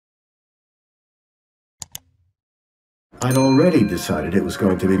I'd already decided it was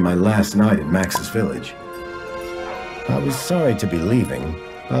going to be my last night in Max's village. I was sorry to be leaving,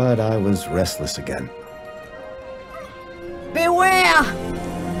 but I was restless again. Beware!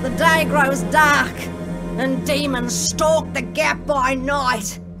 The day grows dark, and demons stalk the gap by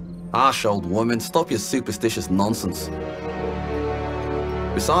night. Harsh old woman, stop your superstitious nonsense.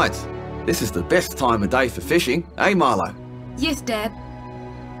 Besides, this is the best time of day for fishing, eh, Milo? Yes, Dad.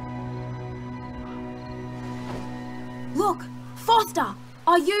 Look, Foster!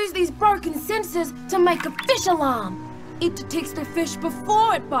 I use these broken sensors to make a fish alarm. It detects the fish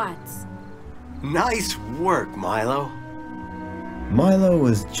before it bites. Nice work, Milo. Milo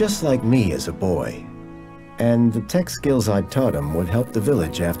was just like me as a boy, and the tech skills I taught him would help the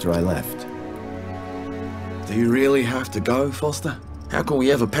village after I left. Do you really have to go, Foster? How can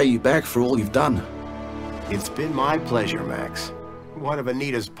we ever pay you back for all you've done? It's been my pleasure, Max. One of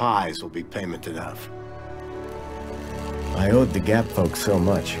Anita's pies will be payment enough. I owed the Gap folks so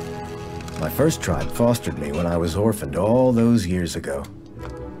much. My first tribe fostered me when I was orphaned all those years ago.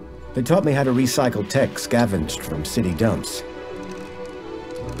 They taught me how to recycle tech scavenged from city dumps.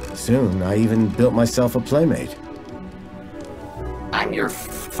 Soon, I even built myself a playmate. I'm your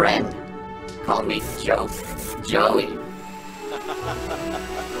friend. Call me Joey.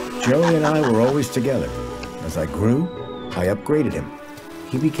 Joey and I were always together. As I grew, I upgraded him.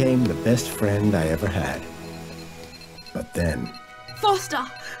 He became the best friend I ever had. But then... Foster!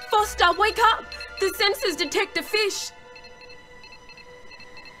 Foster, wake up! The sensors detect a fish.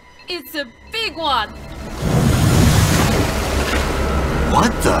 It's a big one.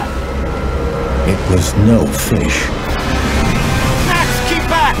 What the? It was no fish. Max, keep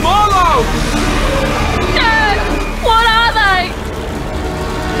back! Milo! Dad! What are they?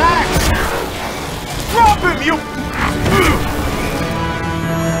 Max! Drop him, you...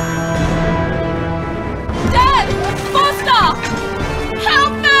 Dad! Foster!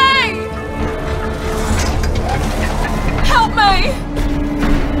 Help me! Help me!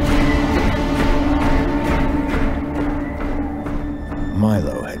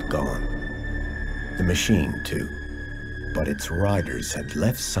 Milo had gone. The machine, too. But its riders had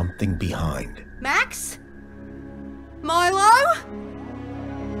left something behind. Max? Milo?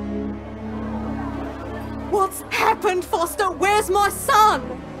 What's happened, Foster? Where's my son?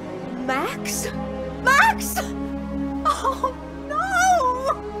 Max? Max? Oh,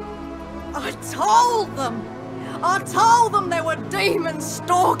 no! I told them there were demons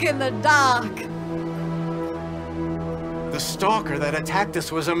stalking the dark. The stalker that attacked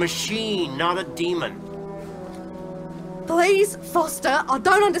us was a machine, not a demon. Please, Foster, I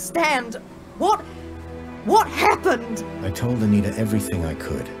don't understand. What happened? I told Anita everything I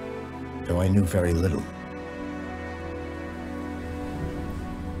could, though I knew very little.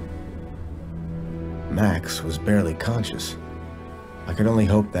 Max was barely conscious. I could only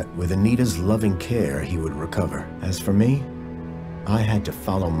hope that with Anita's loving care, he would recover. As for me, I had to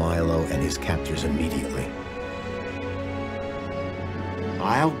follow Milo and his captors immediately.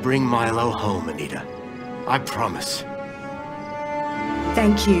 I'll bring Milo home, Anita. I promise.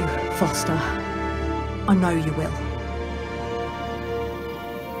 Thank you, Foster. I know you will.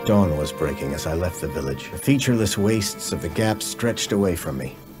 Dawn was breaking as I left the village. The featureless wastes of the Gap stretched away from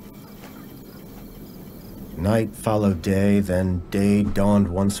me. Night followed day, then day dawned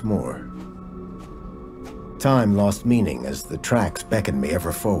once more. Time lost meaning as the tracks beckoned me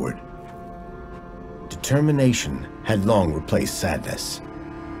ever forward. Determination had long replaced sadness.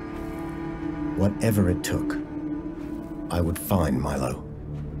 Whatever it took, I would find Milo.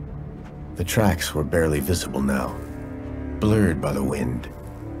 The tracks were barely visible now, blurred by the wind.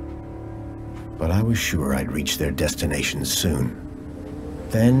 But I was sure I'd reach their destination soon.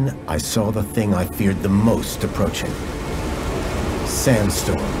 Then I saw the thing I feared the most approaching.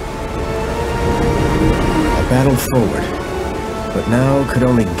 Sandstorm. I battled forward, but now could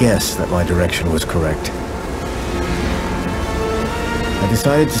only guess that my direction was correct. I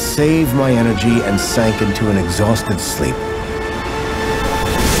decided to save my energy and sank into an exhausted sleep.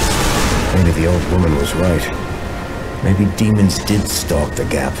 Maybe the old woman was right. Maybe demons did stalk the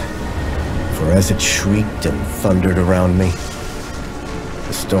Gap. For as it shrieked and thundered around me,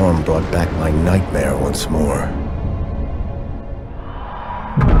 the storm brought back my nightmare once more.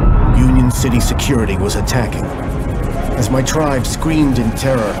 Union City security was attacking. As my tribe screamed in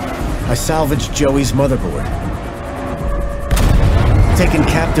terror, I salvaged Joey's motherboard. Taken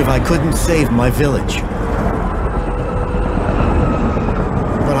captive, I couldn't save my village.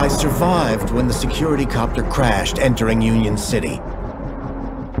 But I survived when the security copter crashed, entering Union City.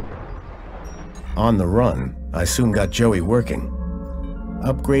 On the run, I soon got Joey working.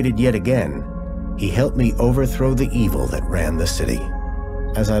 Upgraded yet again, He helped me overthrow the evil that ran the city.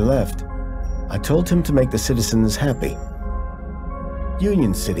 As I left, I told him to make the citizens happy.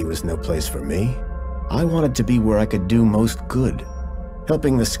 Union City was no place for me. I wanted to be where I could do most good,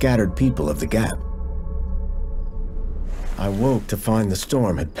 helping the scattered people of the Gap. I woke to find the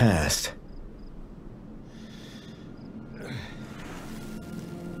storm had passed.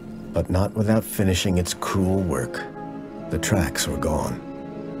 But not without finishing its cruel work. The tracks were gone.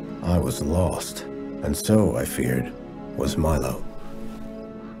 I was lost, and so, I feared, was Milo.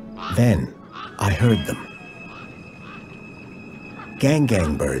 Then, I heard them.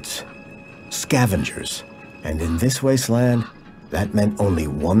 Gang birds, scavengers, and in this wasteland, that meant only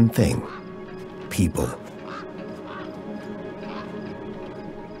one thing: people.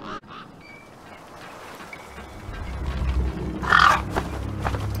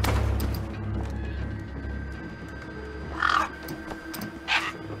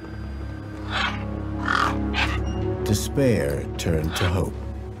 Despair turned to hope.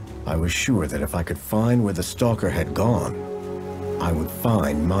 I was sure that if I could find where the stalker had gone, I would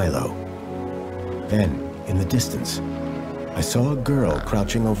find Milo. Then, in the distance, I saw a girl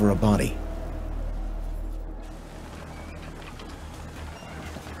crouching over a body.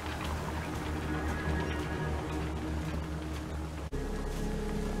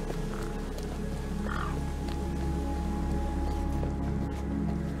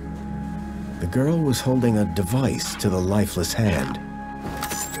 The girl was holding a device to the lifeless hand.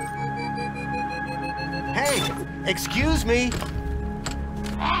 Hey! Excuse me!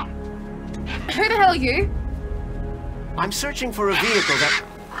 Who the hell are you? I'm searching for a vehicle that...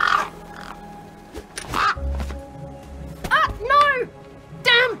 Ah, no!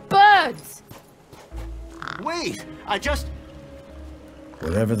 Damn birds! Wait! I just...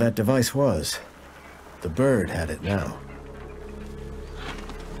 Whatever that device was, the bird had it now.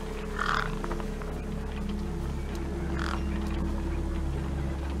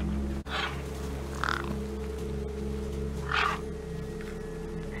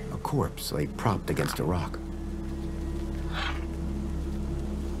 A corpse lay propped against a rock.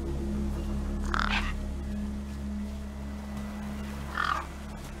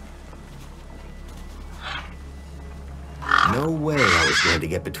 No way I was going to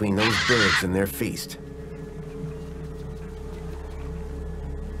get between those birds and their feast.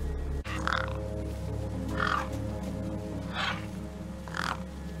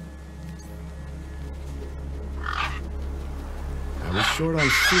 I was short on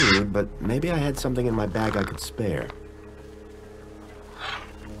food, but maybe I had something in my bag I could spare.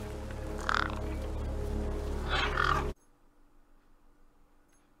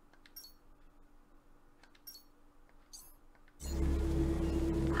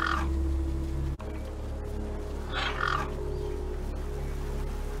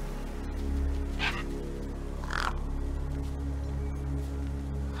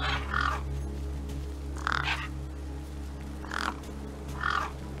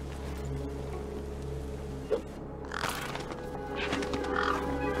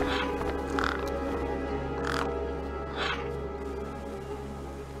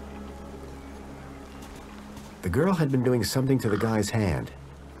 The girl had been doing something to the guy's hand.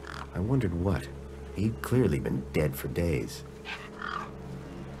 I wondered what. He'd clearly been dead for days.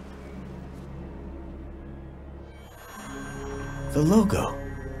 The logo.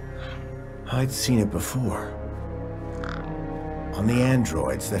 I'd seen it before. On the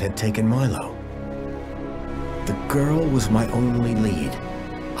androids that had taken Milo. The girl was my only lead.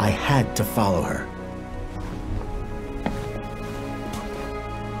 I had to follow her.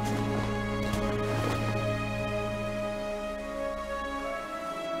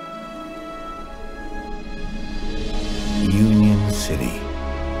 Union City.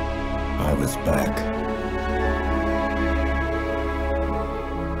 I was back.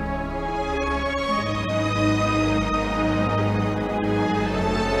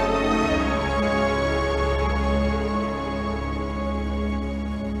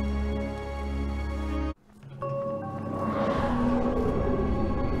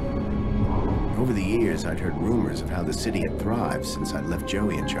 Over the years, I'd heard rumors of how the city had thrived since I'd left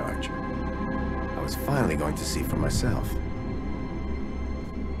Joey in charge. I was finally going to see for myself.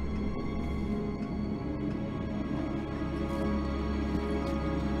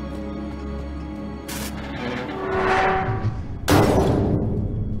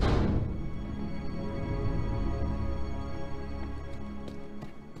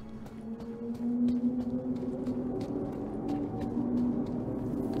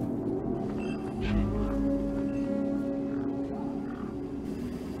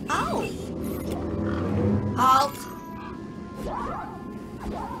 Halt!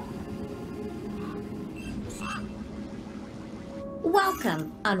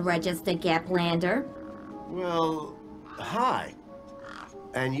 Welcome, unregistered Gaplander. Well, hi.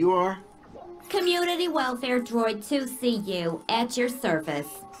 And you are? Community Welfare Droid 2CU at your service.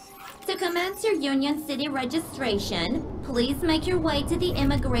 To commence your Union City registration, please make your way to the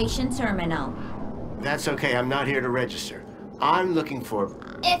immigration terminal. That's okay, I'm not here to register. I'm looking for...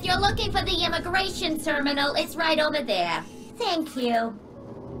 If you're looking for the immigration terminal, it's right over there. Thank you.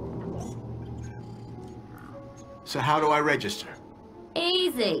 So how do I register?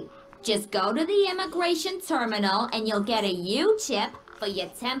 Easy. Just go to the immigration terminal and you'll get a U-chip for your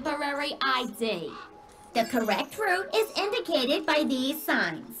temporary ID. The correct route is indicated by these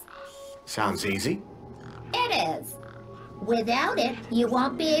signs. Sounds easy. It is. Without it, you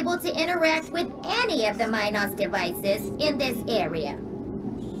won't be able to interact with any of the Minos devices in this area.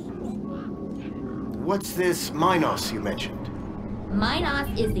 What's this Minos you mentioned? Minos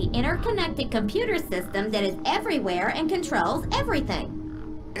is the interconnected computer system that is everywhere and controls everything.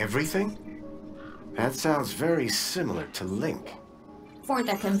 Everything? That sounds very similar to Link. For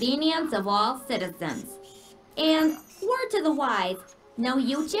the convenience of all citizens. And, word to the wise, no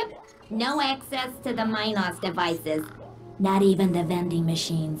U-chip, no access to the Minos devices. Not even the vending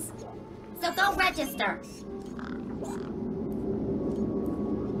machines. So go register.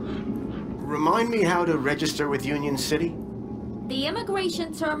 Remind me how to register with Union City? The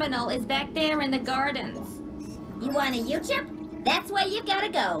immigration terminal is back there in the gardens. You want a U-chip? That's where you gotta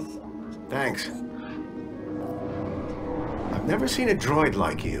go. Thanks. I've never seen a droid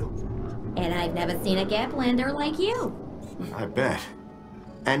like you. And I've never seen a Gaplander like you. I bet.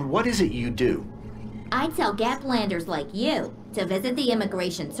 And what is it you do? I tell Gaplanders like you to visit the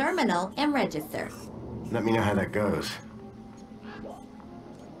immigration terminal and register. Let me know how that goes.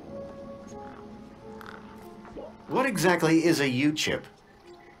 What exactly is a U-chip?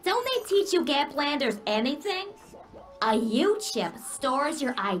 Don't they teach you Gaplanders anything? A U-chip stores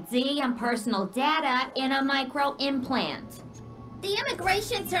your ID and personal data in a micro-implant. The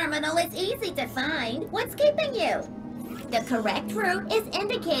immigration terminal is easy to find. What's keeping you? The correct route is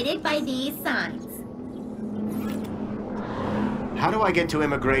indicated by these signs. How do I get to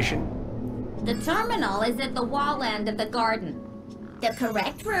immigration? The terminal is at the wall end of the garden. The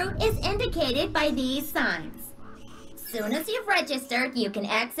correct route is indicated by these signs. Soon as you've registered, you can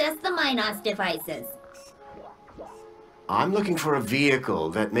access the Minos devices. I'm looking for a vehicle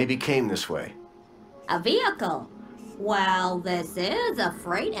that maybe came this way. A vehicle? Well, this is a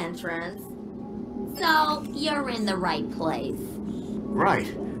freight entrance. So, you're in the right place.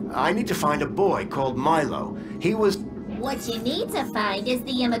 Right. I need to find a boy called Milo. He was... What you need to find is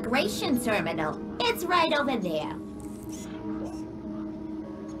the immigration terminal. It's right over there.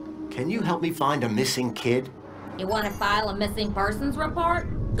 Can you help me find a missing kid? You want to file a missing persons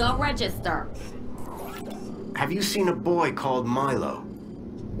report? Go register. Have you seen a boy called Milo?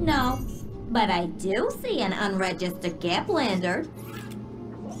 No, but I do see an unregistered Gaplander.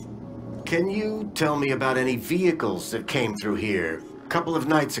 Can you tell me about any vehicles that came through here a couple of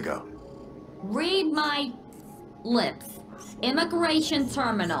nights ago? Read my lips. Immigration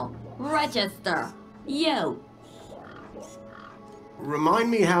terminal. Register. You.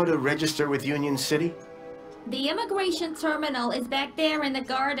 Remind me how to register with Union City? The immigration terminal is back there in the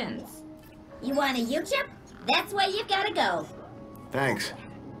gardens. You want a U-chip? That's where you gotta go. Thanks.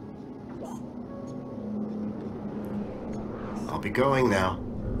 I'll be going now.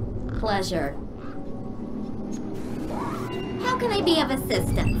 Pleasure. How can I be of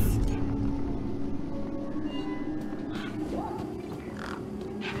assistance?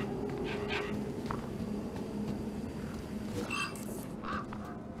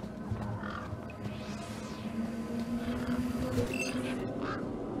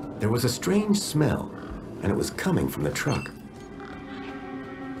 There was a strange smell, and it was coming from the truck.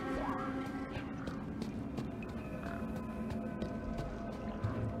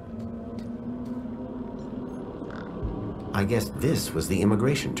 I guess this was the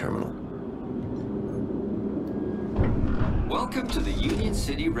immigration terminal. Welcome to the Union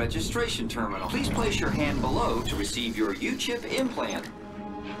City Registration Terminal. Please place your hand below to receive your U-chip implant.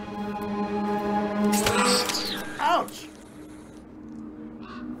 Ouch!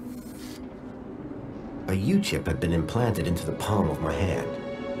 A U-chip had been implanted into the palm of my hand.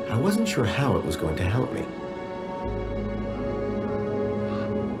 I wasn't sure how it was going to help me.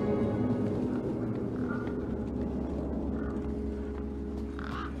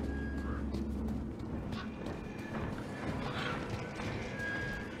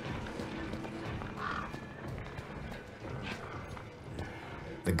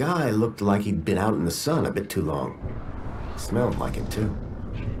 The guy looked like he'd been out in the sun a bit too long. Smelled like it, too.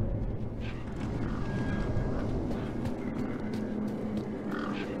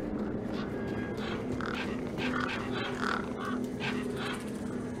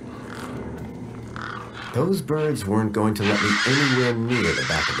 Those birds weren't going to let me anywhere near the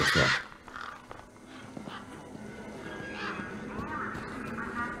back of the truck.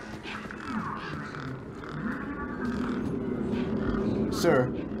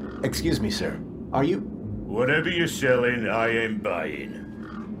 Sir, excuse me, sir. Are you... Whatever you're selling, I ain't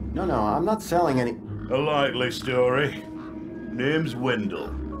buying. No, I'm not selling any... A likely story. Name's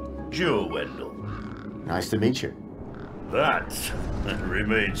Wendell. Joe Wendell. Nice to meet you. That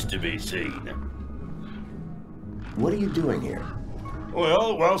remains to be seen. What are you doing here?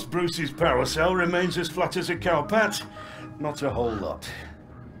 Well, whilst Bruce's power cell remains as flat as a cowpat, not a whole lot.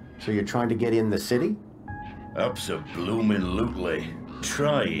 So you're trying to get in the city? Abso-bloomin'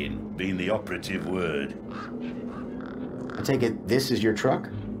 Trying being the operative word. I take it this is your truck?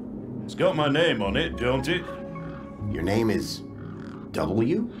 It's got my name on it, don't it? Your name is...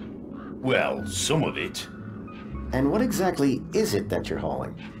 W? Well, some of it. And what exactly is it that you're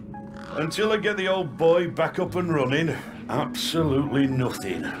hauling? Until I get the old boy back up and running, absolutely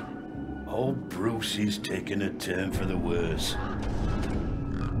nothing. Old Bruce is taking a turn for the worse.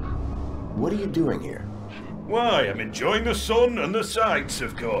 What are you doing here? Why, I'm enjoying the sun and the sights,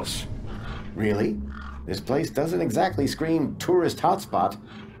 of course. Really? This place doesn't exactly scream tourist hotspot.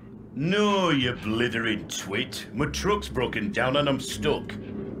 No, you blithering twit. My truck's broken down and I'm stuck.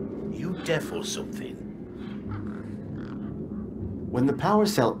 You deaf or something? When the power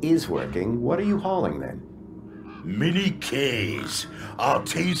cell is working, what are you hauling then? Mini Ks.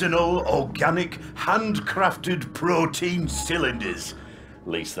 Artisanal, organic, handcrafted protein cylinders. At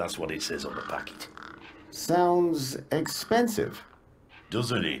least that's what it says on the packet. Sounds expensive.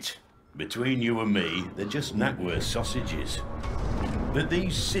 Doesn't it? Between you and me, they're just knackwurst sausages. But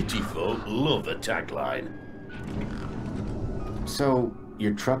these city folk love a tagline. So,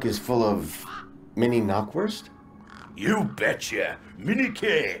 your truck is full of mini knockwurst? You betcha! Mini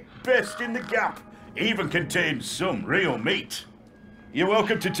K, best in the gap. Even contains some real meat. You're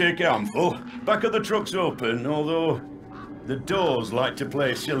welcome to take a handful. Back of the truck's open, although the doors like to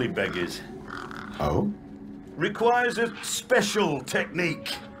play silly beggars. Oh? Requires a special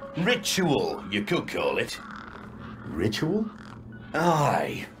technique. Ritual, you could call it. Ritual?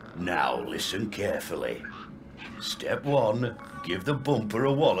 Aye. Now listen carefully. Step 1, give the bumper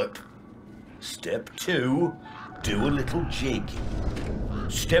a wallop. Step 2, do a little jig.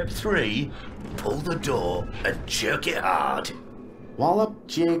 Step 3, pull the door and jerk it hard. Wallop,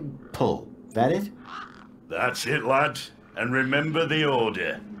 jig, pull. That it? That's it, lad. And remember the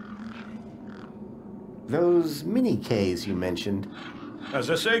order. Those mini Ks you mentioned. As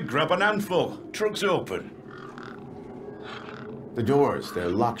I say, grab an handful. Truck's open. The doors, they're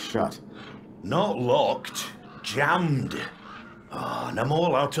locked shut. Not locked, jammed. Oh, and I'm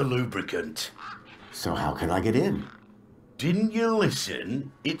all out of lubricant. So how can I get in? Didn't you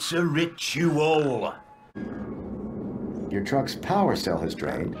listen? It's a ritual. Your truck's power cell has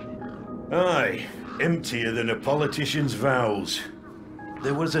drained. Aye, emptier than a politician's vows.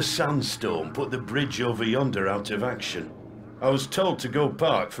 There was a sandstorm put the bridge over yonder out of action. I was told to go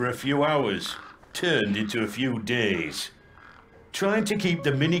park for a few hours. Turned into a few days. Trying to keep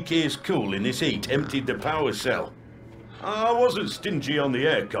the mini Ks cool in this heat emptied the power cell. I wasn't stingy on the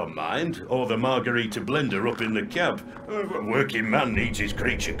aircon, mind, or the margarita blender up in the cab. A working man needs his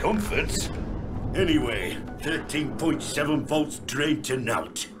creature comforts. Anyway, 13.7 volts drained to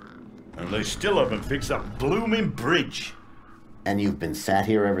naught. And they still haven't fixed that blooming bridge. And you've been sat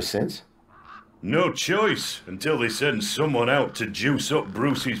here ever since? No choice, until they send someone out to juice up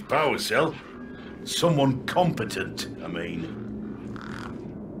Bruce's power cell. Someone competent, I mean.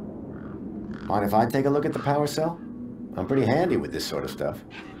 Mind if I take a look at the power cell? I'm pretty handy with this sort of stuff.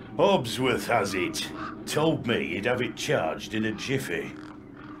 Hobbsworth has it. Told me he'd have it charged in a jiffy.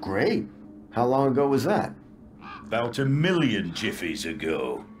 Great. How long ago was that? About 1 million jiffies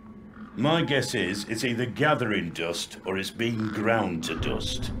ago. My guess is it's either gathering dust or it's being ground to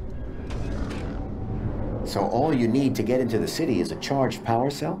dust. So all you need to get into the city is a charged power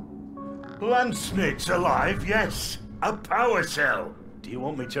cell? Landsnake's alive, yes. A power cell. Do you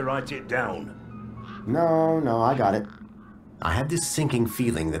want me to write it down? No, I got it. I had this sinking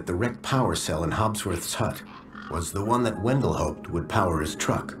feeling that the wrecked power cell in Hobbsworth's hut was the one that Wendell hoped would power his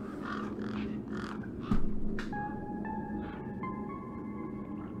truck.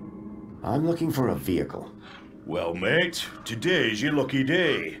 I'm looking for a vehicle. Well, mate, today's your lucky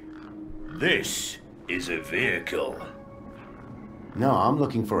day. This is a vehicle. No, I'm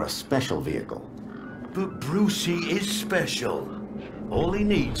looking for a special vehicle. But Brucey is special. All he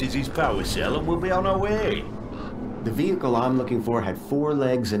needs is his power cell and we'll be on our way. The vehicle I'm looking for had 4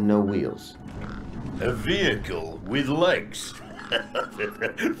 legs and no wheels. A vehicle with legs?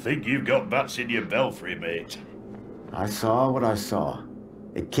 Think you've got bats in your belfry, mate. I saw what I saw.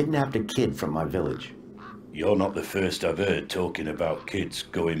 They kidnapped a kid from my village. You're not the first I've heard talking about kids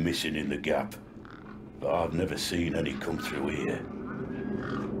going missing in the Gap. But I've never seen any come through here.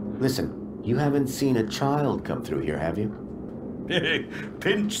 Listen, you haven't seen a child come through here, have you?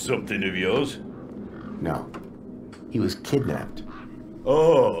 Pinch something of yours? No. He was kidnapped.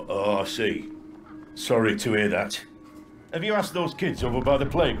 Oh, I see. Sorry to hear that. Have you asked those kids over by the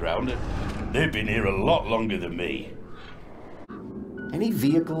playground? They've been here a lot longer than me. Any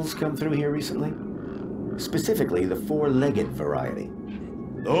vehicles come through here recently? Specifically, the four-legged variety.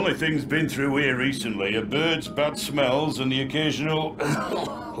 The only thing's been through here recently are birds, bad smells, and the occasional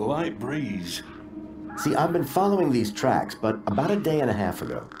light breeze. See, I've been following these tracks, but about a day and a half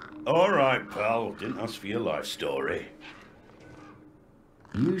ago. All right, pal. Didn't ask for your life story.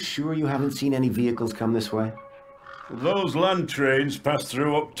 You sure you haven't seen any vehicles come this way? Those land trains pass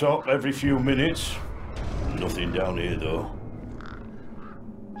through up top every few minutes. Nothing down here, though.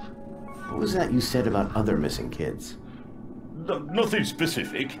 What was that you said about other missing kids? Nothing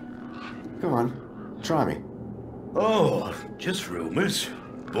specific. Go on, try me. Oh, just rumors.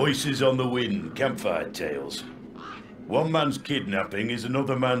 Voices on the wind, campfire tales. One man's kidnapping is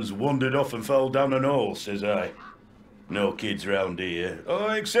another man's wandered off and fell down an hole, says I. No kids round here. Oh,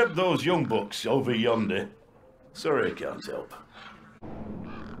 except those young bucks over yonder. Sorry I can't help.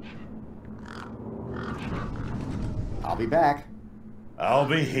 I'll be back. I'll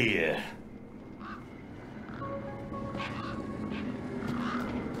be here.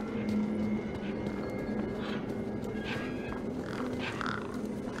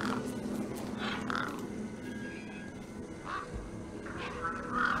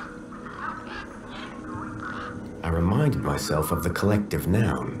 I reminded myself of the collective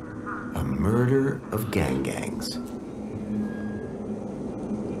noun, a murder of gangs.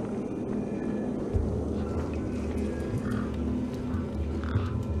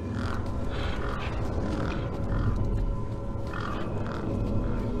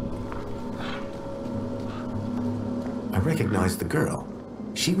 I recognized the girl.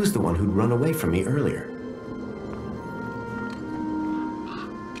 She was the one who'd run away from me earlier.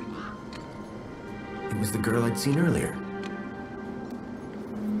 It was the girl I'd seen earlier.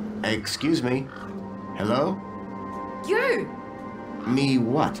 Excuse me. Hello? You! Me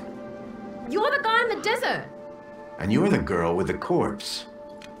what? You're the guy in the desert! And you're the girl with the corpse.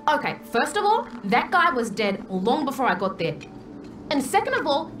 Okay, first of all, that guy was dead long before I got there. And second of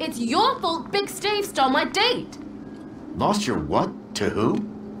all, it's your fault Big Steve stole my date! Lost your what? To who?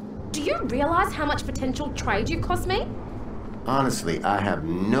 Do you realize how much potential trade you cost me? Honestly, I have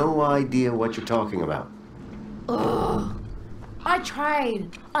no idea what you're talking about. Ugh. I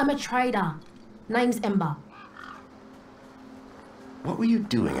trade. I'm a trader. Name's Ember. What were you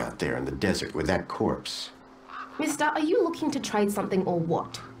doing out there in the desert with that corpse? Mister, are you looking to trade something or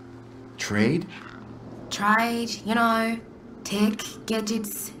what? Trade? Trade, you know, tech,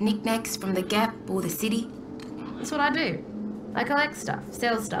 gadgets, knickknacks from the Gap or the city. That's what I do. I collect stuff,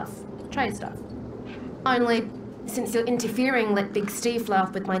 sell stuff, trade stuff. Only, since you're interfering, let Big Steve fly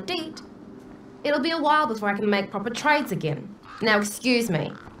off with my deed, it'll be a while before I can make proper trades again. Now, excuse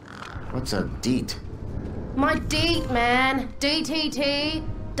me. What's a deet? My deed, man. DTT.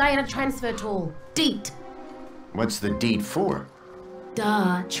 Data transfer tool. Deed. What's the deed for?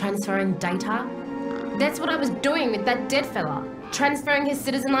 Duh, transferring data. That's what I was doing with that dead fella. Transferring his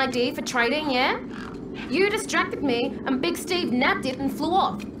citizen ID for trading, yeah? You distracted me, and Big Steve nabbed it and flew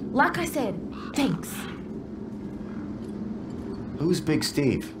off. Like I said, thanks. Who's Big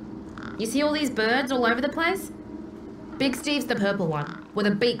Steve? You see all these birds all over the place? Big Steve's the purple one, with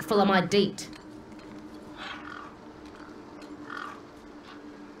a beak full of my deet.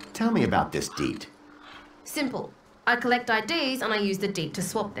 Tell me about this deet. Simple. I collect IDs and I use the deet to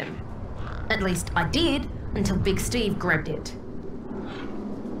swap them. At least I did, until Big Steve grabbed it.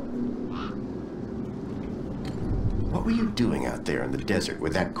 What were you doing out there in the desert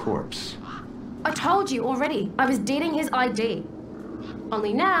with that corpse? I told you already, I was deeding his ID.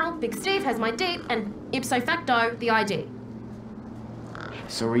 Only now, Big Steve has my deed and ipso facto, the ID.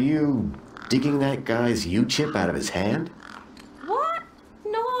 So are you digging that guy's U-chip out of his hand? What?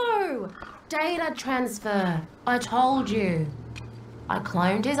 No! Data transfer. I told you. I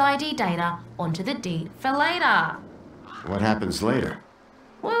cloned his ID data onto the deed for later. What happens later?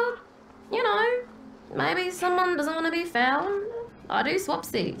 Well, you know, maybe someone doesn't want to be found. I do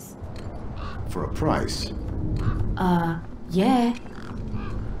swapsies. For a price? Yeah.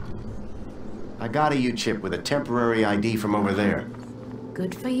 I got a U-chip with a temporary ID from over there.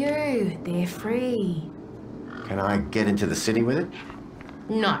 Good for you. They're free. Can I get into the city with it?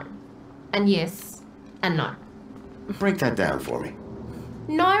 No. And yes. And no. Break that down for me.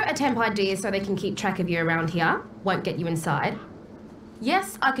 No, a temp ID so they can keep track of you around here won't get you inside.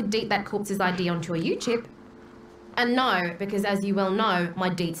 Yes, I could deet that corpse's ID onto a U-chip. And no, because as you well know, my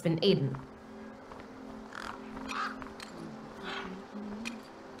deet's been eaten.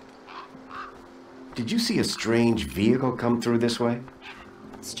 Did you see a strange vehicle come through this way?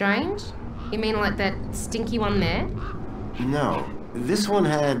 Strange? You mean like that stinky one there? No. This one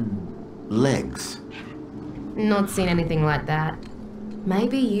had legs. Not seen anything like that.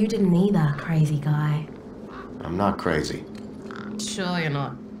 Maybe you didn't either, crazy guy. I'm not crazy. Sure you're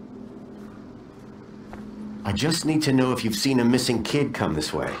not. I just need to know if you've seen a missing kid come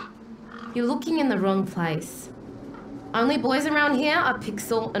this way. You're looking in the wrong place. Only boys around here are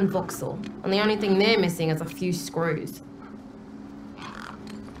Pixel and Voxel, and the only thing they're missing is a few screws.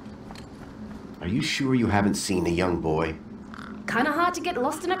 Are you sure you haven't seen a young boy? Kinda hard to get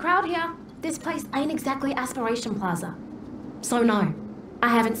lost in a crowd here. This place ain't exactly Aspiration Plaza. So no, I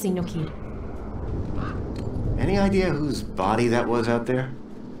haven't seen your kid. Any idea whose body that was out there?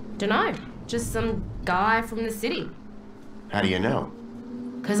 Dunno, just some guy from the city. How do you know?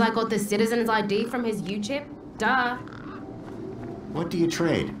 'Cause I got the citizen's ID from his U-chip, duh. What do you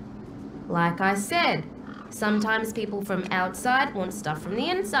trade? Like I said, sometimes people from outside want stuff from the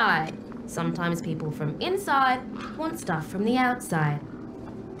inside. Sometimes people from inside want stuff from the outside.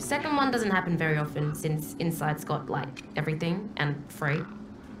 Second one doesn't happen very often since inside's got, like, everything and free.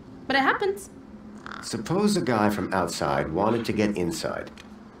 But it happens. Suppose a guy from outside wanted to get inside.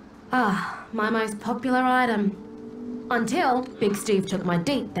 Ah, my most popular item. Until Big Steve took my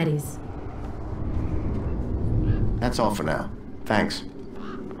deet, that is. That's all for now. Thanks.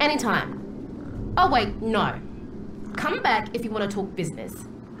 Anytime. Oh wait, no. Come back if you want to talk business.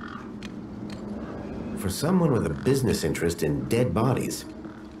 For someone with a business interest in dead bodies,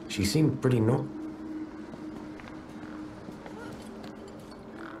 she seemed pretty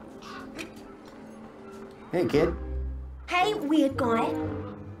Hey, kid. Hey, weird guy.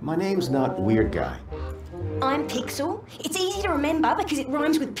 My name's not Weird Guy. I'm Pixel. It's easy to remember because it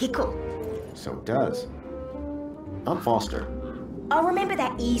rhymes with pickle. So it does. I'm Foster. I'll remember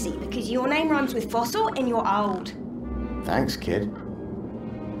that easy because your name rhymes with fossil and you're old. Thanks, kid.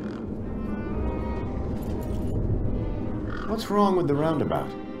 What's wrong with the roundabout?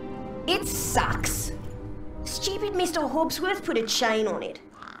 It sucks. Stupid Mr. Hobbsworth put a chain on it.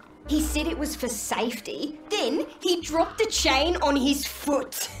 He said it was for safety, then he dropped the chain on his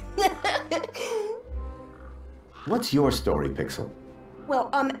foot. What's your story, Pixel? Well,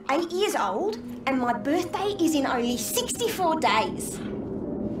 I'm 8 years old and my birthday is in only 64 days.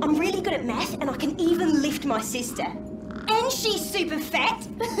 I'm really good at math and I can even lift my sister. And she's super fat.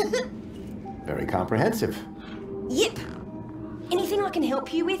 Very comprehensive. Yep. Anything I can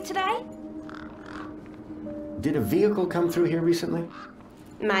help you with today? Did a vehicle come through here recently?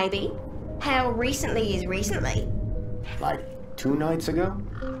 Maybe. How recently is recently? Like 2 nights ago?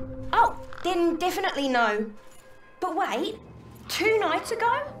 Oh, then definitely no. But wait, 2 nights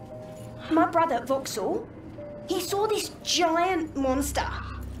ago? My brother, Voxel, he saw this giant monster.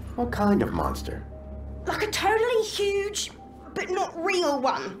 What kind of monster? Like a totally huge, but not real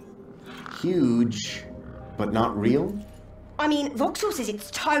one. Huge, but not real? I mean, Voxel says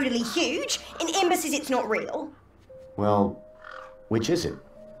it's totally huge, and Ember says it's not real. Well, which is it?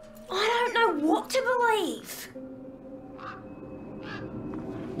 I don't know what to believe.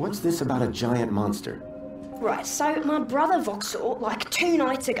 What's this about a giant monster? Right, so my brother Voxel, like 2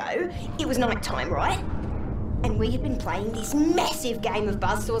 nights ago, it was night time, right? And we had been playing this massive game of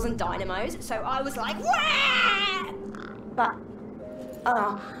buzzsaws and dynamos, so I was like, wah! But,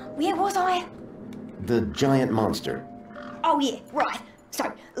 where was I? The giant monster. Oh yeah, right.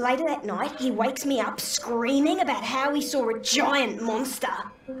 So, later that night, he wakes me up screaming about how he saw a giant monster.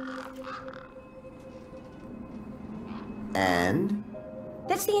 And?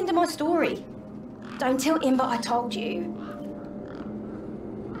 That's the end of my story. Don't tell Ember I told you.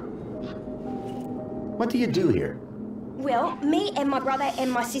 What do you do here? Well, me and my brother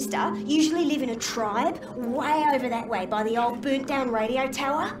and my sister usually live in a tribe way over that way by the old burnt down radio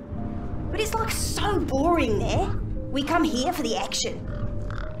tower. But it's like so boring there. We come here for the action.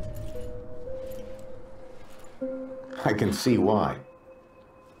 I can see why.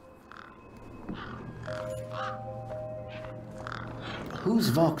 Who's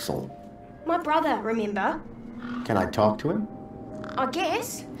Voxel? My brother, remember? Can I talk to him? I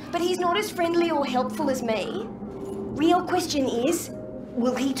guess, but he's not as friendly or helpful as me. Real question is,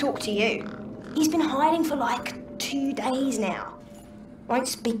 will he talk to you? He's been hiding for like 2 days now. Won't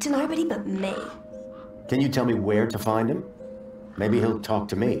speak to nobody but me. Can you tell me where to find him? Maybe he'll talk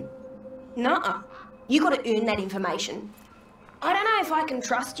to me. Nuh-uh. You gotta earn that information. I don't know if I can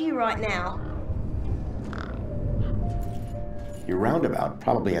trust you right now. Your roundabout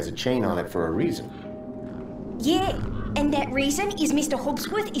probably has a chain on it for a reason. Yeah, and that reason is Mr.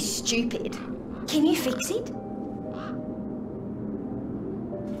 Hobbsworth is stupid. Can you fix it?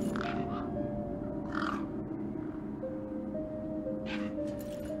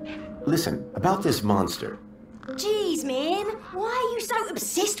 Listen, about this monster. Jeez, man, why are you so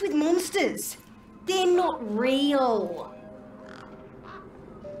obsessed with monsters? They're not real.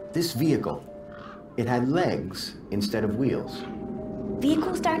 This vehicle, it had legs instead of wheels.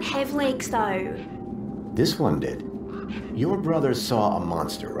 Vehicles don't have legs, though. This one did. Your brother saw a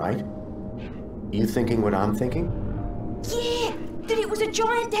monster, right? You thinking what I'm thinking? Yeah, that it was a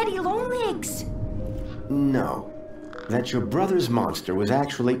giant daddy longlegs. No. That your brother's monster was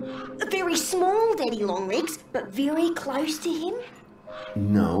actually... A very small daddy longlegs, but very close to him.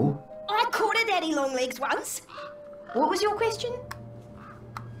 No. I caught a daddy longlegs once. What was your question?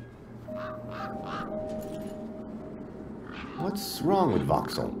 What's wrong with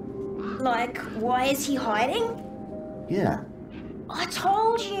Voxel? Like, why is he hiding? Yeah. I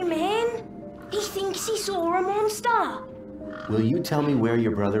told you, man. He thinks he saw a monster. Will you tell me where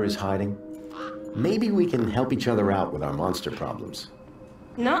your brother is hiding? Maybe we can help each other out with our monster problems.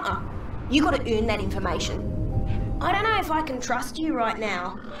 Nuh-uh. You gotta earn that information. I don't know if I can trust you right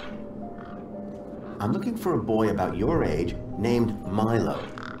now. I'm looking for a boy about your age named Milo,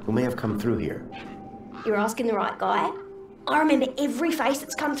 who may have come through here. You're asking the right guy. I remember every face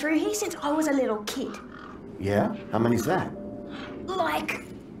that's come through here since I was a little kid. Yeah? How many's that? Like,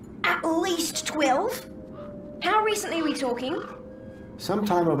 at least 12. How recently are we talking?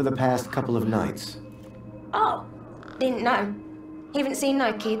 Sometime over the past couple of nights. Oh, then no. Haven't seen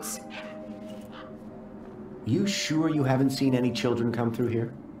no kids. You sure you haven't seen any children come through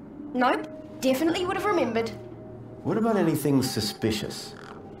here? Nope, definitely would have remembered. What about anything suspicious?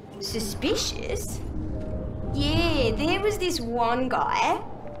 Suspicious? Yeah, there was this one guy.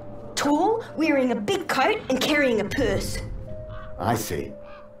 Tall, wearing a big coat and carrying a purse. I see.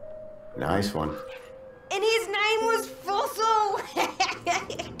 Nice one. And his name was Fossil!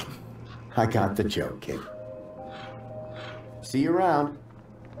 I got the joke, kid. See you around.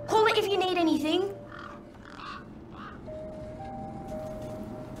 Call it if you need anything.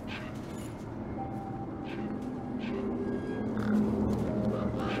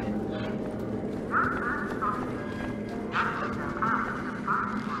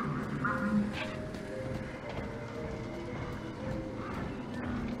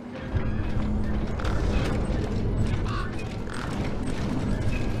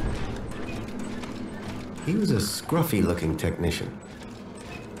 He was a scruffy-looking technician.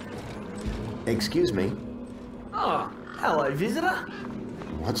 Excuse me. Oh, hello, visitor.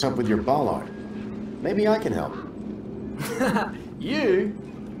 What's up with your bollard? Maybe I can help. You?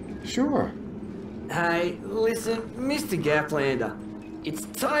 Sure. Hey, listen, Mr. Gaplander. It's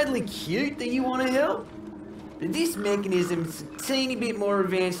totally cute that you want to help, but this mechanism's a teeny bit more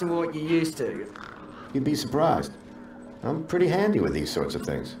advanced than what you're used to. You'd be surprised. I'm pretty handy with these sorts of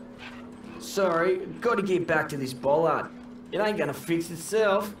things. Sorry, got to get back to this bollard. It ain't gonna fix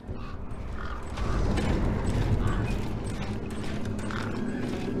itself.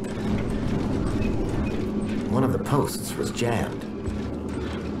 One of the posts was jammed.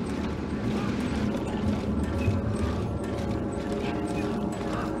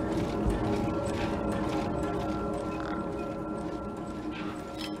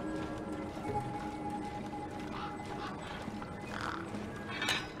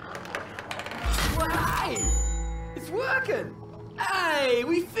 It's working! Hey,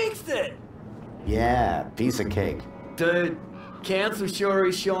 we fixed it! Yeah, piece of cake. Dude, Council sure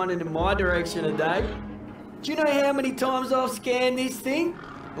is shining in my direction today. Do you know how many times I've scanned this thing?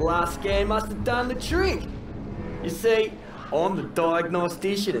 The last scan must have done the trick. You see, I'm the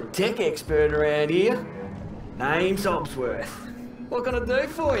diagnostician and tech expert around here. Name's Hobbsworth. What can I do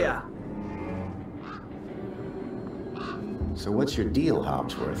for you? So what's your deal,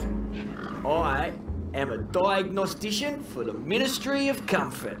 Hobbsworth? I am a diagnostician for the Ministry of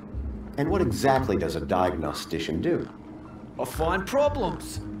Comfort. And what exactly does a diagnostician do? I find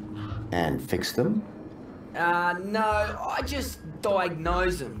problems. And fix them? No, I just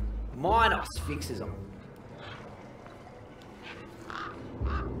diagnose them. Minos fixes them.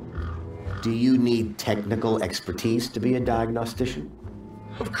 Do you need technical expertise to be a diagnostician?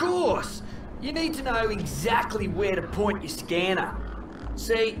 Of course! You need to know exactly where to point your scanner.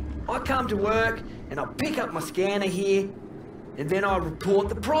 See, I come to work and I pick up my scanner here, and then I report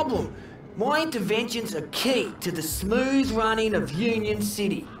the problem. My interventions are key to the smooth running of Union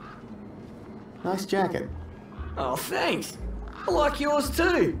City. Nice jacket. Oh, thanks. I like yours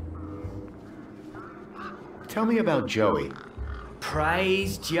too. Tell me about Joey.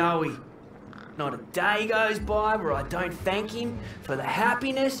 Praise Joey. Not a day goes by where I don't thank him for the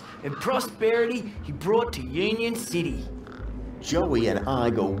happiness and prosperity he brought to Union City. Joey and I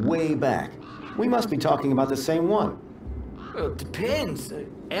go way back. We must be talking about the same one. Well, it depends.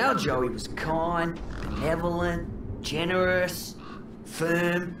 Our Joey was kind, benevolent, generous,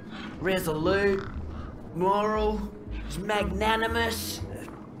 firm, resolute, moral, was magnanimous,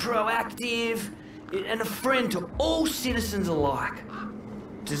 proactive, and a friend to all citizens alike.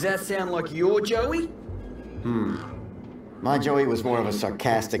 Does that sound like your Joey? My Joey was more of a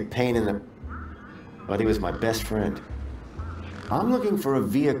sarcastic pain in the... But he was my best friend. I'm looking for a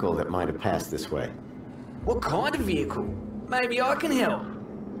vehicle that might have passed this way. What kind of vehicle? Maybe I can help.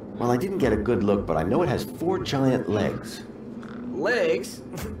 Well, I didn't get a good look, but I know it has 4 giant legs. Legs?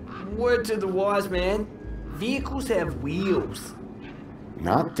 Word to the wise man. Vehicles have wheels.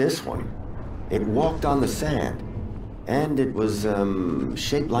 Not this one. It walked on the sand. And it was,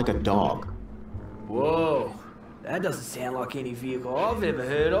 shaped like a dog. Whoa. That doesn't sound like any vehicle I've ever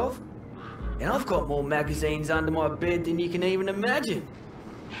heard of. And I've got more magazines under my bed than you can even imagine.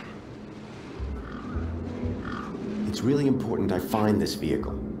 It's really important I find this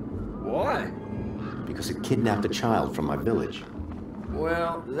vehicle. Why? Because it kidnapped a child from my village.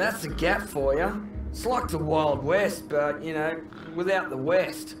 Well, that's the Gap for you. It's like the Wild West, but, you know, without the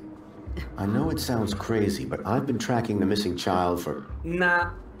West. I know it sounds crazy, but I've been tracking the missing child for...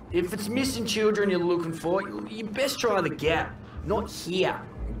 Nah. If it's missing children you're looking for, you best try the Gap. Not here.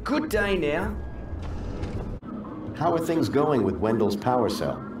 Good day now. How are things going with Wendell's power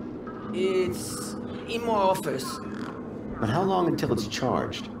cell? It's in my office. But how long until it's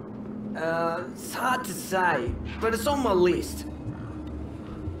charged? It's hard to say, but it's on my list.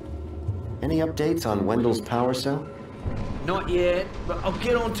 Any updates on Wendell's power cell? Not yet, but I'll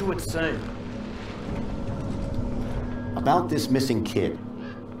get onto it soon. About this missing kid.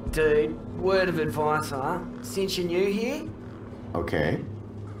 Dude, word of advice, huh? Since you're new here? Okay.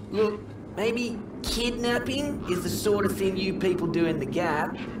 Look, maybe kidnapping is the sort of thing you people do in the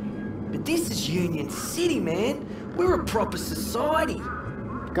Gap. But this is Union City, man. We're a proper society.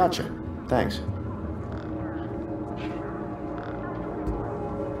 Gotcha. Thanks.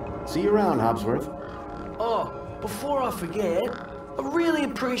 See you around, Hobsworth. Oh, before I forget, I really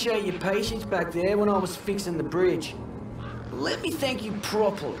appreciate your patience back there when I was fixing the bridge. Let me thank you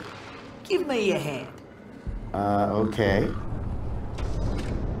properly. Give me your hand. Okay.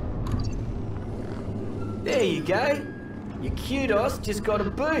 There you go. Your kudos just got a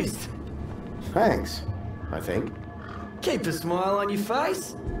boost. Thanks, I think. Keep a smile on your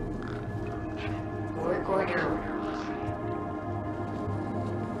face. Work order.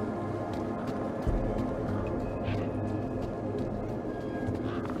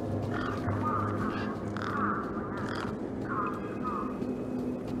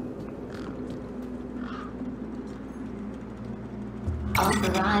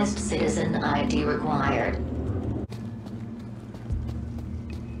 Authorized citizen ID required.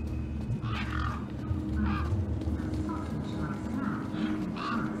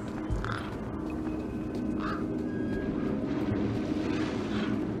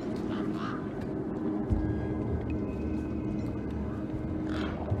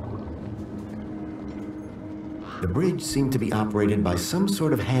 The bridge seemed to be operated by some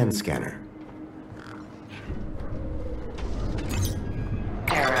sort of hand scanner.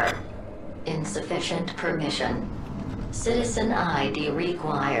 Error. Insufficient permission. Citizen ID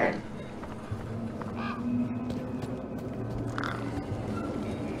required.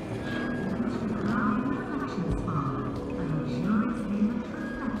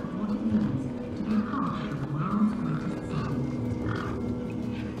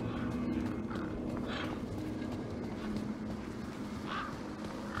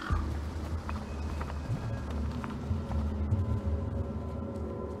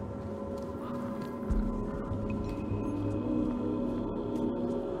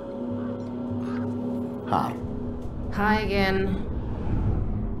 Hi. Hi again.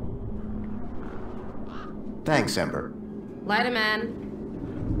 Thanks, Ember. Later, man.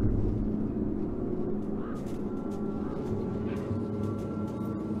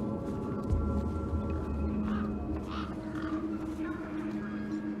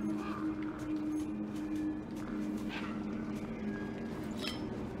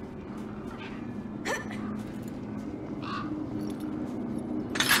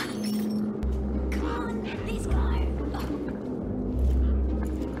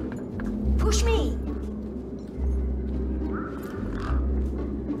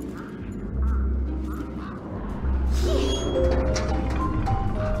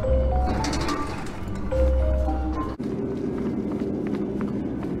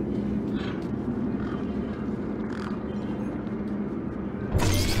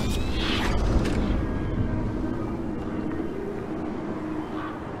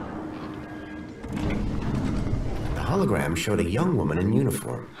 hologram showed a young woman in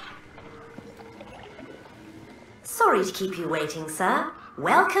uniform. Sorry to keep you waiting, sir.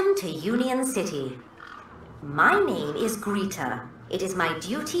 Welcome to Union City. My name is Greta. It is my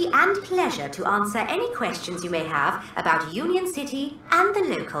duty and pleasure to answer any questions you may have about Union City and the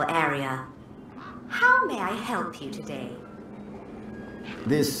local area. How may I help you today?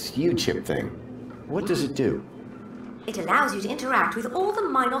 This U-chip thing, what does it do? It allows you to interact with all the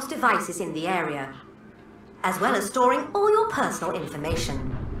Minos devices in the area, as well as storing all your personal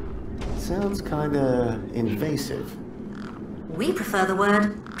information. Sounds kinda invasive. We prefer the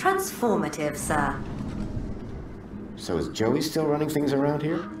word transformative, sir. So is Joey still running things around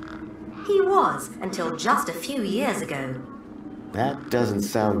here? He was, until just a few years ago. That doesn't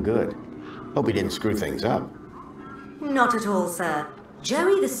sound good. Hope he didn't screw things up. Not at all, sir.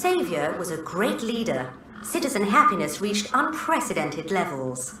 Joey the Savior was a great leader. Citizen happiness reached unprecedented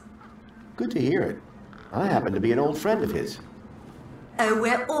levels. Good to hear it. I happen to be an old friend of his. Oh,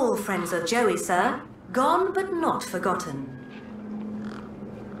 we're all friends of Joey, sir. Gone but not forgotten.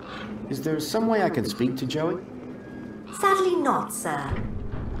 Is there some way I can speak to Joey? Sadly not, sir.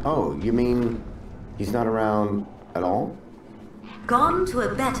 Oh, you mean he's not around at all? Gone to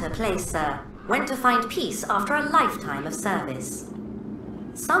a better place, sir. Went to find peace after a lifetime of service.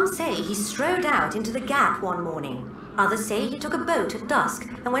 Some say he strode out into the Gap one morning. Others say he took a boat at dusk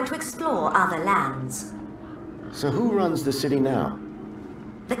and went to explore other lands. So who runs the city now?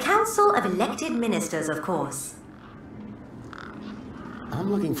 The Council of Elected Ministers, of course. I'm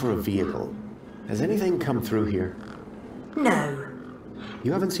looking for a vehicle. Has anything come through here? No.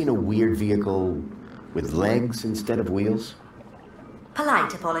 You haven't seen a weird vehicle with legs instead of wheels?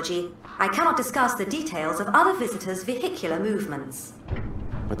 Polite apology. I cannot discuss the details of other visitors' vehicular movements.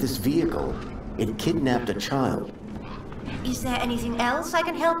 But this vehicle, it kidnapped a child. Is there anything else I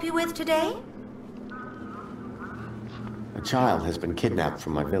can help you with today? A child has been kidnapped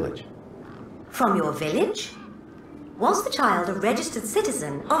from my village. From your village? Was the child a registered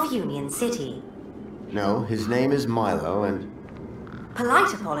citizen of Union City? No, his name is Milo and...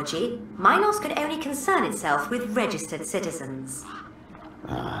 Polite apology. Minos can only concern itself with registered citizens.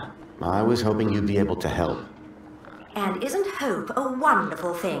 I was hoping you'd be able to help. And isn't hope a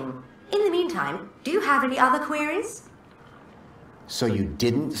wonderful thing? In the meantime, do you have any other queries? So you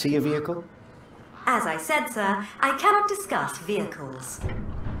didn't see a vehicle? As I said, sir, I cannot discuss vehicles.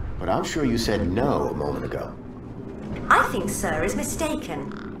 But I'm sure you said no a moment ago. I think sir is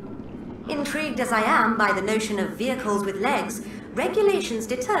mistaken. Intrigued as I am by the notion of vehicles with legs, regulations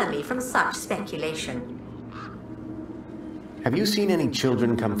deter me from such speculation. Have you seen any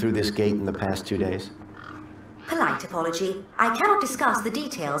children come through this gate in the past 2 days? Polite apology. I cannot discuss the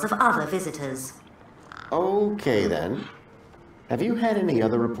details of other visitors. Okay, then. Have you had any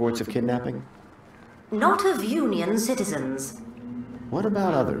other reports of kidnapping? Not of Union citizens. What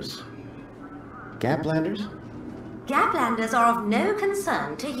about others? Gaplanders? Gaplanders are of no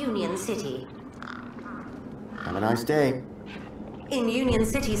concern to Union City. Have a nice day. In Union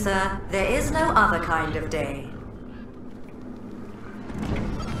City, sir, there is no other kind of day.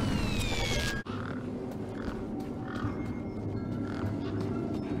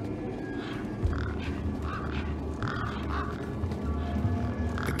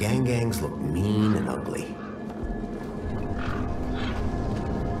 The gangs look mean and ugly.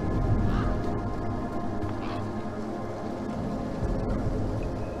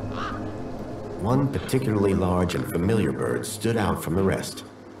 One particularly large and familiar bird stood out from the rest.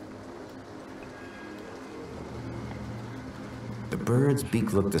 The bird's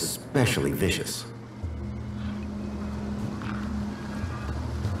beak looked especially vicious.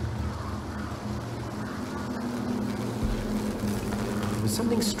 There was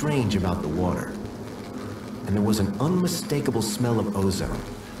something strange about the water, and there was an unmistakable smell of ozone.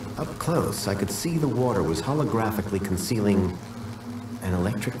 Up close, I could see the water was holographically concealing an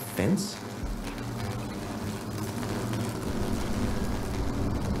electric fence?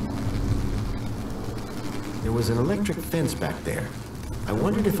 There was an electric fence back there. I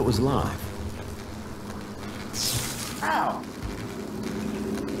wondered if it was live. Ow!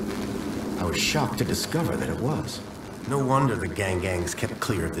 I was shocked to discover that it was. No wonder the gangs kept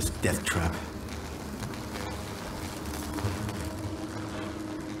clear of this death trap.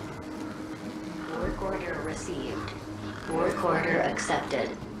 Work order received. Work order accepted.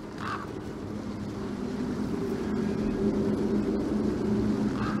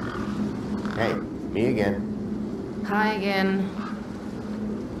 Hey, me again. Hi again.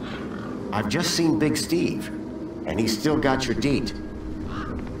 I've just seen Big Steve, and he's still got your deed.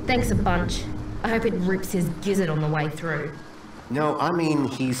 Thanks a bunch. I hope it rips his gizzard on the way through. No, I mean,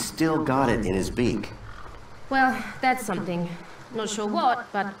 he's still got it in his beak. Well, that's something. Not sure what,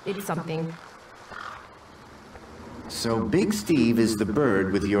 but it's something. So Big Steve is the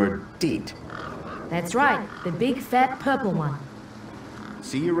bird with your deet. That's right, the big fat purple one.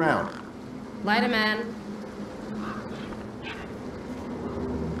 See you around. Later, man.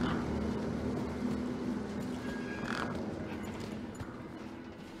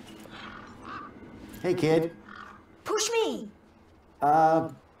 Hey, kid. Push me!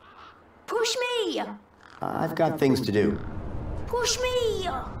 Push me! I've got things to do. Push me!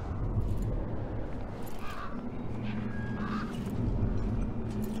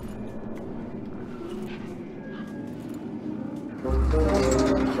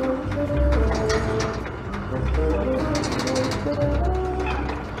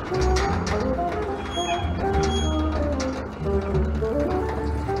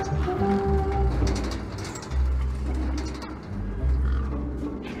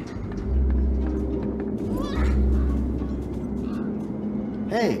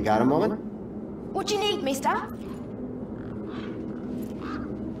 Hey, got a moment? What you need, mister?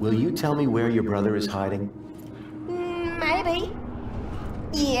 Will you tell me where your brother is hiding? Maybe.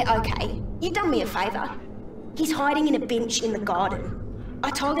 Yeah, okay. You done me a favour. He's hiding in a bench in the garden.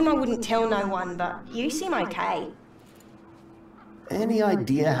 I told him I wouldn't tell no one, but you seem okay. Any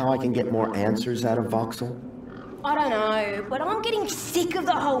idea how I can get more answers out of Voxel? I don't know, but I'm getting sick of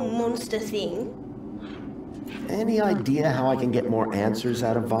the whole monster thing. Any idea how I can get more answers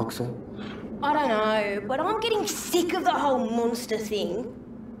out of Voxel? I don't know, but I'm getting sick of the whole monster thing.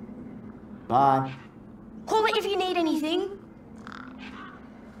 Bye. Call it if you need anything.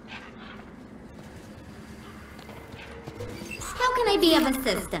 How can I be of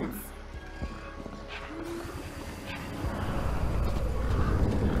assistance?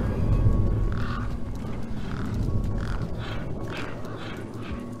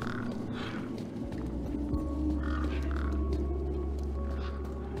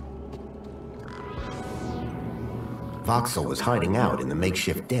 Voxel was hiding out in the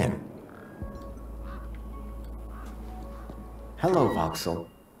makeshift den. Hello, Voxel.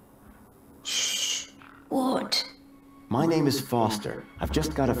 Shh. What? My name is Foster. I've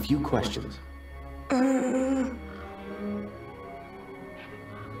just got a few questions. I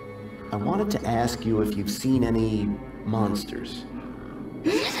wanted to ask you if you've seen any monsters.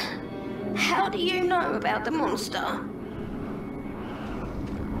 How do you know about the monster?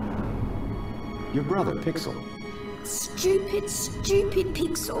 Your brother, Pixel. Stupid, stupid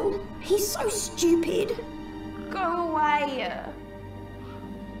Pixel. He's so stupid. Go away.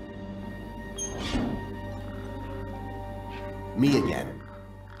 Me again.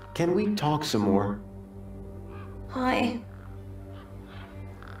 Can we talk some more? Hi.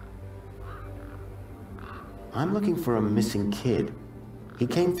 I'm looking for a missing kid. He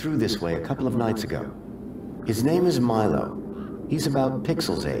came through this way a couple of nights ago. His name is Milo. He's about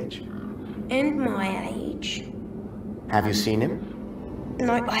Pixel's age. And my age. Have you seen him?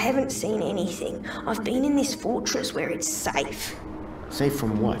 No, I haven't seen anything. I've been in this fortress where it's safe. Safe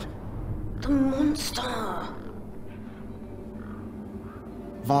from what? The monster.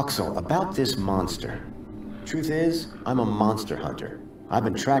 Voxel, about this monster. Truth is, I'm a monster hunter. I've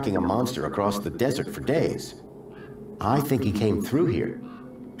been tracking a monster across the desert for days. I think he came through here,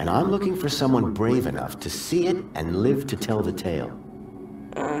 and I'm looking for someone brave enough to see it and live to tell the tale.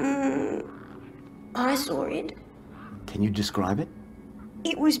 I saw it. Can you describe it?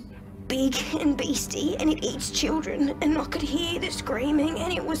 It was big and beastie, and it eats children, and I could hear the screaming,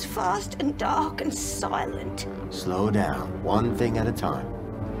 and it was fast and dark and silent. Slow down, one thing at a time.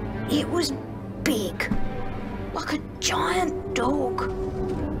 It was big, like a giant dog.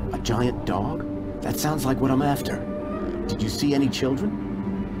 A giant dog? That sounds like what I'm after. Did you see any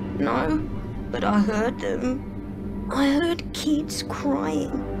children? No, but I heard them. I heard kids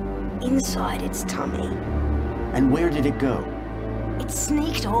crying inside its tummy. And where did it go? It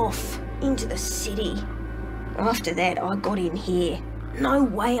sneaked off into the city. After that, I got in here. No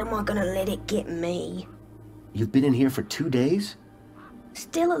way am I gonna let it get me. You've been in here for 2 days?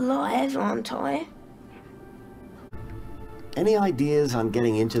 Still alive, aren't I? Any ideas on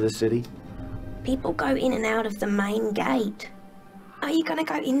getting into the city? People go in and out of the main gate. Are you gonna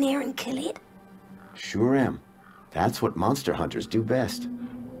go in there and kill it? Sure am. That's what monster hunters do best.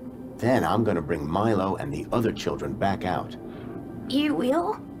 Then I'm gonna bring Milo and the other children back out. You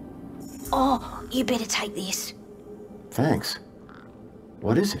will? Oh, you better take this. Thanks.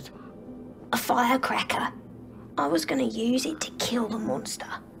 What is it? A firecracker. I was gonna use it to kill the monster,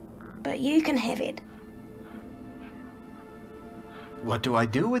 but you can have it. What do I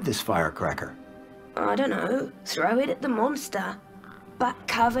do with this firecracker? I don't know. Throw it at the monster. But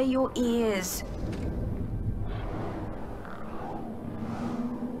cover your ears.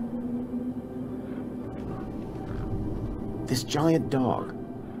 This giant dog.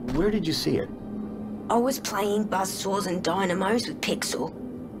 Where did you see it? I was playing buzzsaws and dynamos with Pixel.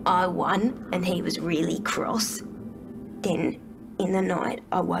 I won, and he was really cross. Then, in the night,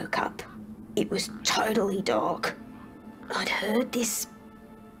 I woke up. It was totally dark. I'd heard this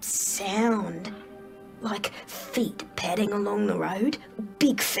sound, like feet padding along the road,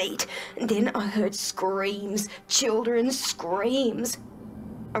 big feet. And then I heard screams, children's screams.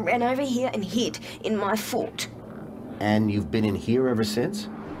 I ran over here and hid in my fort. And you've been in here ever since?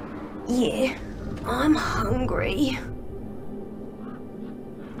 Yeah, I'm hungry.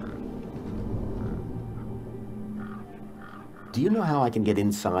 Do you know how I can get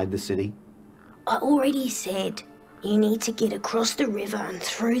inside the city? I already said you need to get across the river and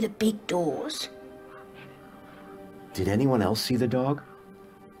through the big doors. Did anyone else see the dog?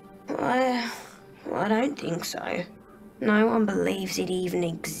 I don't think so. No one believes it even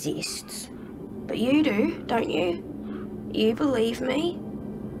exists. But you do, don't you? You believe me?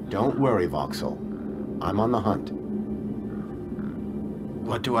 Don't worry, Voxel. I'm on the hunt.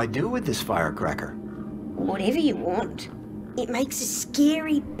 What do I do with this firecracker? Whatever you want. It makes a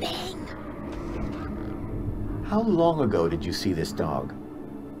scary bang. How long ago did you see this dog?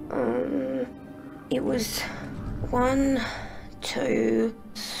 It was 1, 2,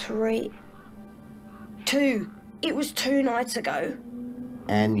 3... 2. It was 2 nights ago.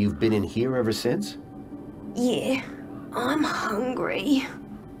 And you've been in here ever since? Yeah, I'm hungry.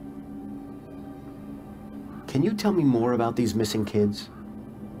 Can you tell me more about these missing kids?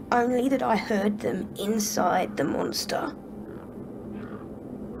 Only that I heard them inside the monster.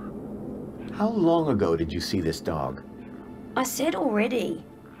 How long ago did you see this dog? I said already.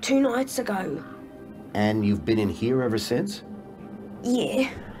 2 nights ago. And you've been in here ever since? Yeah,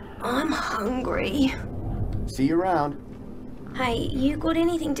 I'm hungry. See you around. Hey, you got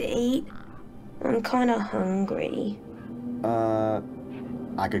anything to eat? I'm kinda hungry.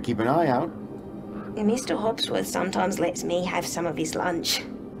 I could keep an eye out. Mr. Hopsworth sometimes lets me have some of his lunch.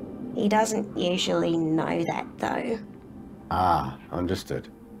 He doesn't usually know that, though. Ah, understood.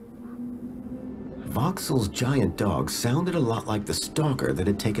 Voxel's giant dog sounded a lot like the stalker that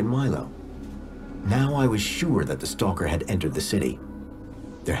had taken Milo. Now I was sure that the stalker had entered the city.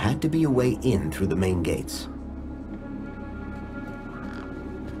 There had to be a way in through the main gates.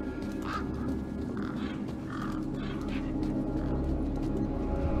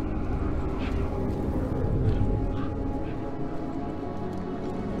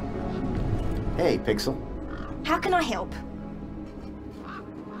 Hey, Pixel. How can I help?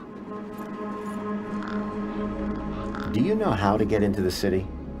 Do you know how to get into the city?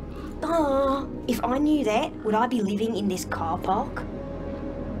 Oh, if I knew that, would I be living in this car park?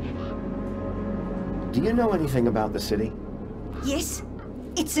 Do you know anything about the city? Yes,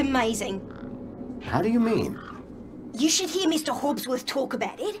 it's amazing. How do you mean? You should hear Mr. Hobsworth talk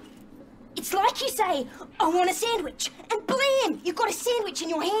about it. It's like you say, I want a sandwich, and blam, you've got a sandwich in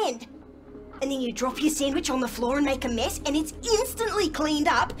your hand. And then you drop your sandwich on the floor and make a mess, and it's instantly cleaned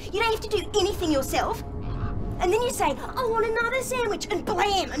up. You don't have to do anything yourself. And then you say, I want another sandwich, and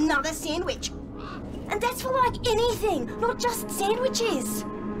blam, another sandwich. And that's for like anything, not just sandwiches.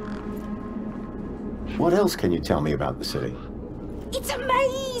 What else can you tell me about the city? It's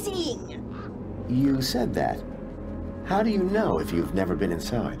amazing! You said that. How do you know if you've never been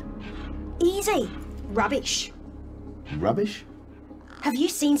inside? Easy. Rubbish. Rubbish? Have you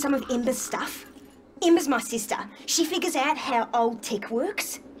seen some of Ember's stuff? Ember's my sister. She figures out how old tech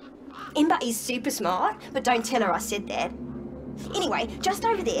works. Ember is super smart, but don't tell her I said that. Anyway, just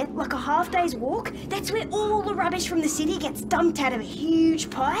over there, like a half-day's walk, that's where all the rubbish from the city gets dumped out of a huge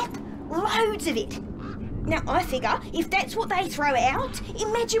pipe. Loads of it. Now, I figure, if that's what they throw out,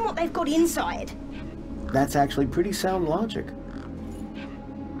 imagine what they've got inside. That's actually pretty sound logic.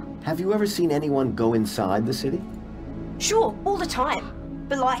 Have you ever seen anyone go inside the city? Sure, all the time.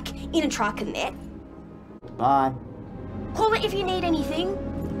 But like, in a truck and that. Bye. Call it if you need anything.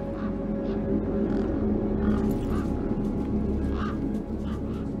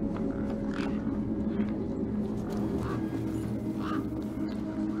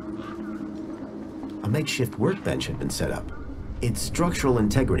 A makeshift workbench had been set up. Its structural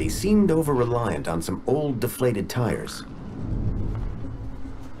integrity seemed over-reliant on some old, deflated tires.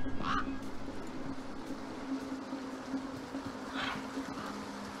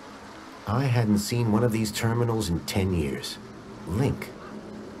 I hadn't seen one of these terminals in 10 years. Link.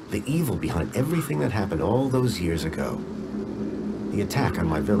 The evil behind everything that happened all those years ago. The attack on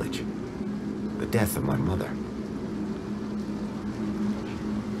my village. The death of my mother.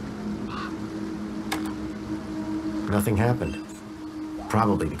 Nothing happened.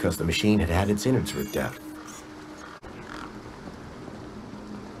 Probably because the machine had had its innards ripped out.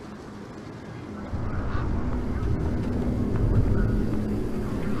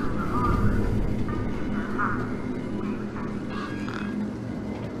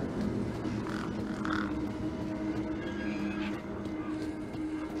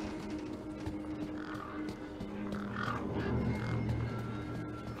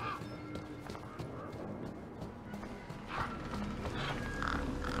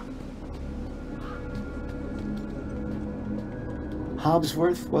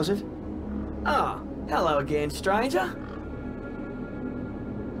 Hobbsworth, was it? Ah, hello again, stranger.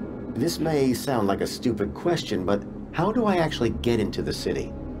 This may sound like a stupid question, but how do I actually get into the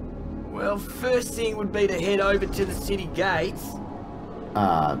city? Well, first thing would be to head over to the city gates.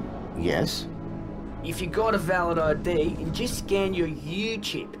 Yes? If you got a valid ID, and just scan your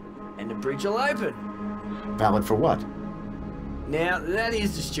U-chip, and the bridge will open. Valid for what? Now, that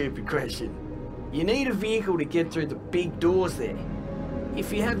is the stupid question. You need a vehicle to get through the big doors there.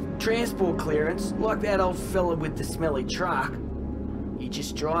 If you have transport clearance, like that old fella with the smelly truck, you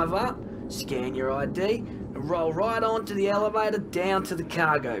just drive up, scan your ID, and roll right onto the elevator down to the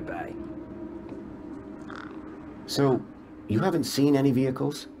cargo bay. So, you haven't seen any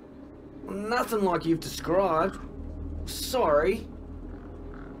vehicles? Nothing like you've described. Sorry.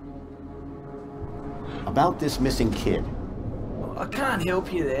 About this missing kid. I can't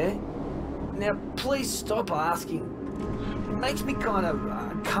help you there. Now, please stop asking. It makes me kind of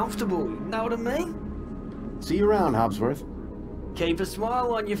uncomfortable, you know what I mean? See you around, Hobbsworth. Keep a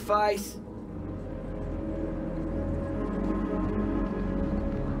smile on your face.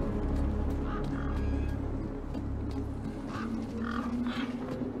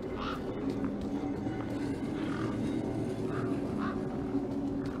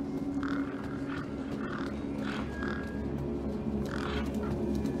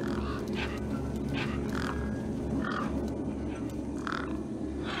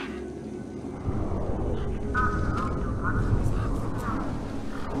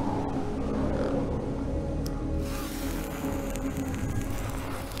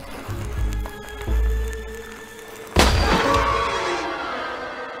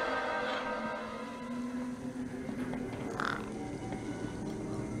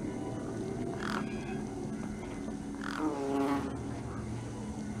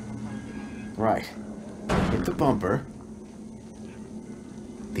 Right. Hit the bumper.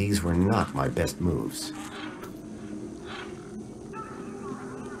 These were not my best moves.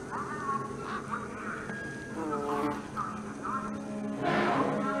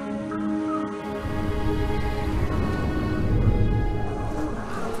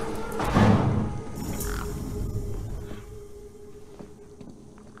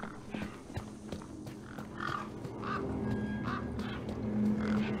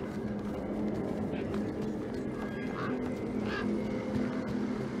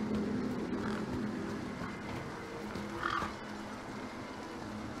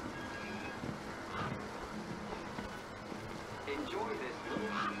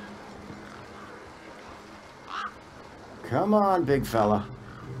 Come on, big fella.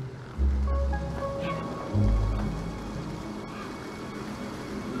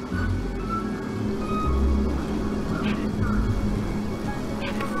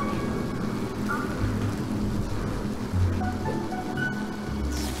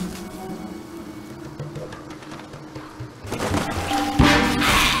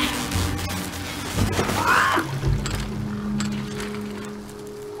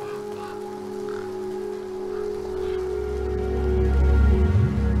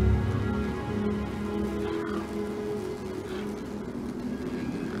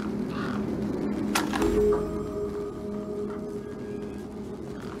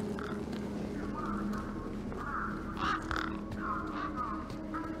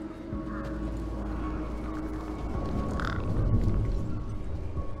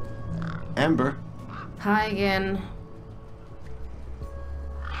 Ember. Hi again.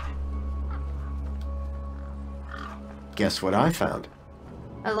 Guess what I found?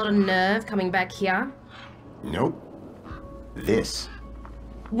 A lot of nerve coming back here. Nope. This.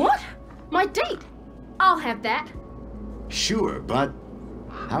 What? My deed? I'll have that. Sure, but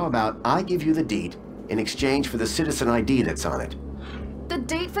how about I give you the deed in exchange for the citizen ID that's on it? The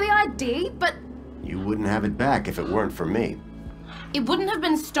deed for the ID? But You wouldn't have it back if it weren't for me. it wouldn't have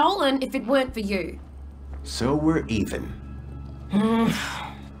been stolen if it weren't for you. So we're even.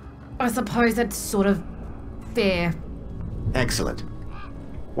 I suppose that's sort of fair. Excellent.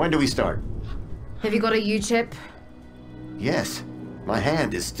 When do we start? Have you got a U-chip? Yes. My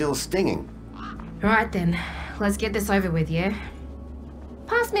hand is still stinging. Right then, let's get this over with, yeah?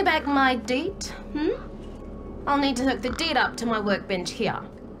 Pass me back my deed, I'll need to hook the deed up to my workbench here.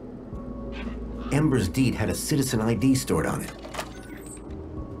 Ember's deed had a citizen ID stored on it.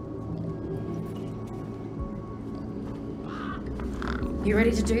 You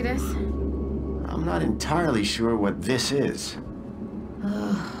ready to do this? I'm not entirely sure what this is.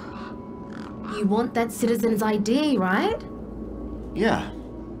 You want that citizen's ID, right? Yeah.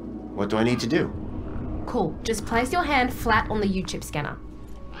 What do I need to do? Cool. Just place your hand flat on the U-chip scanner.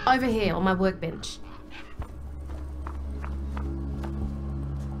 Over here on my workbench.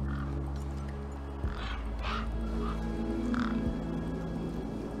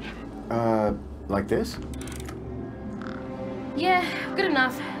 Like this? Yeah, good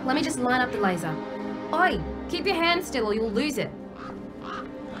enough. Let me just line up the laser. Oi, keep your hand still or you'll lose it.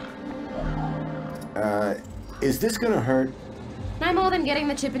 Is this gonna hurt? No more than getting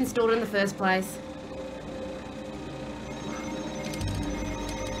the chip installed in the first place.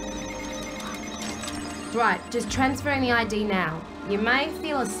 Right, just transferring the ID now. You may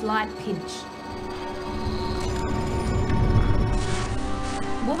feel a slight pinch.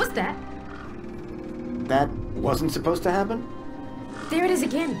 What was that? That wasn't supposed to happen? There it is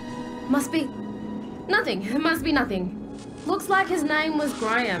again. Must be... nothing. It must be nothing. Looks like his name was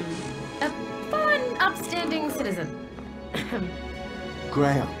Graham. A fine, upstanding citizen.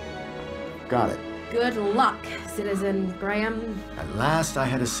 Graham. Got it. Good luck, Citizen Graham. At last I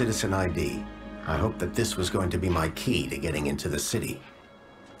had a citizen ID. I hoped that this was going to be my key to getting into the city.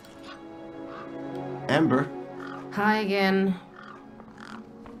 Ember. Hi again.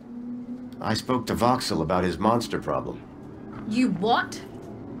 I spoke to Voxel about his monster problem. You what?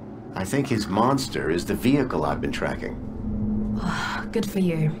 I think his monster is the vehicle I've been tracking. Good for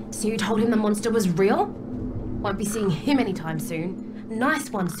you. So you told him the monster was real? Won't be seeing him anytime soon.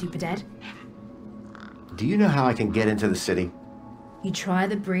 Nice one, Super Dad. Do you know how I can get into the city? You try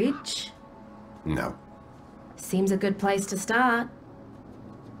the bridge? No. Seems a good place to start.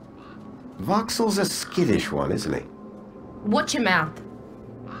 Voxel's a skittish one, isn't he? Watch your mouth.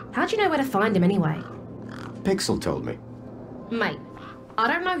 How'd you know where to find him anyway? Pixel told me. Mate, I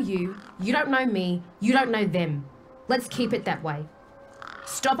don't know you don't know me, you don't know them. Let's keep it that way.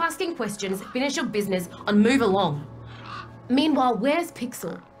 Stop asking questions, finish your business, and move along. Meanwhile, where's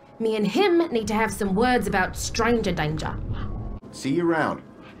Pixel? Me and him need to have some words about stranger danger. See you around.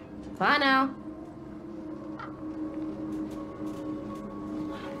 Bye now.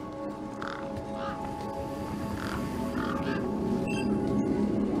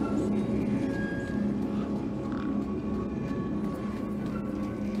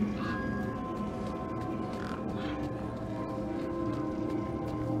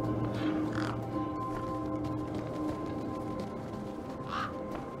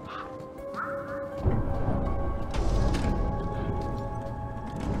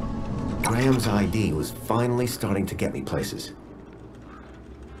 Graham's ID was finally starting to get me places.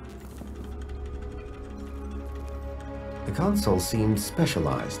 The console seemed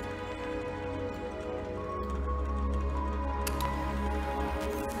specialized.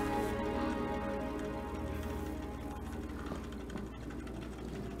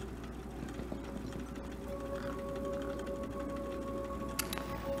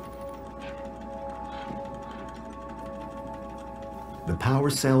 The power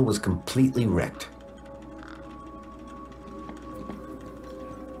cell was completely wrecked.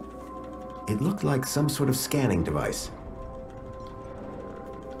 It looked like some sort of scanning device.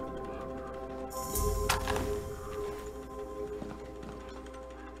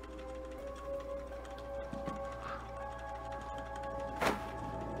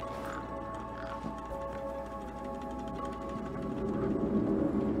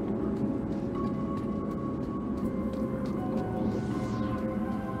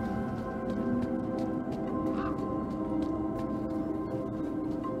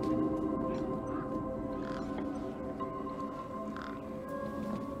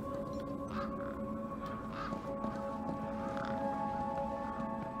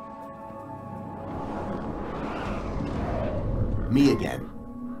 Me again.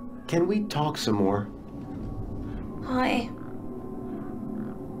 Can we talk some more? Hi.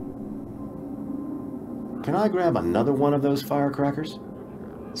 Can I grab another one of those firecrackers?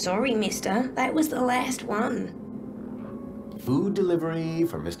 Sorry, mister. That was the last one. Food delivery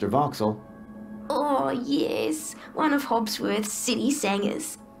for Mr. Voxel. Oh, yes. One of Hobsworth's city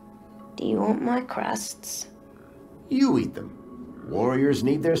singers. Do you want my crusts? You eat them. Warriors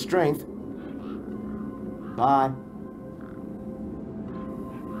need their strength. Bye.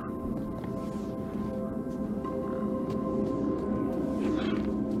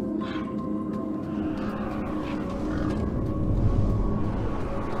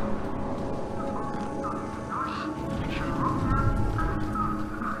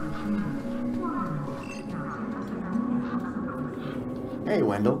 Hey,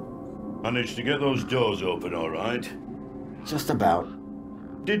 Wendell. Managed to get those doors open all right? Just about.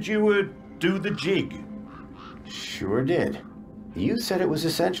 Did you, do the jig? Sure did. You said it was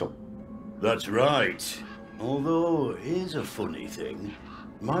essential. That's right. Although, here's a funny thing.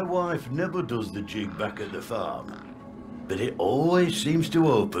 My wife never does the jig back at the farm. But it always seems to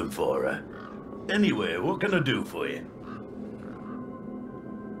open for her. Anyway, what can I do for you?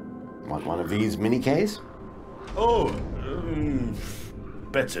 Want one of these mini-Ks? Oh,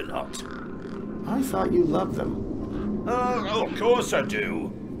 better not. I thought you loved them. Oh, of course I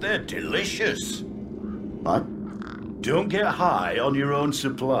do. They're delicious. But? Don't get high on your own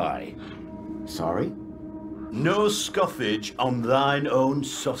supply. Sorry? No scoffage on thine own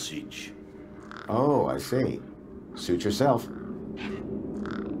sausage. Oh, I see. Suit yourself.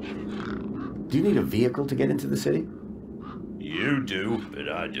 Do you need a vehicle to get into the city? You do, but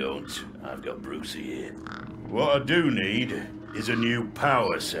I don't. I've got Brucey here. What I do need is a new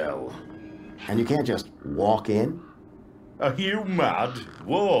power cell. And you can't just walk in? Are you mad?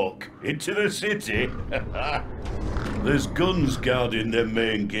 Walk into the city? There's guns guarding their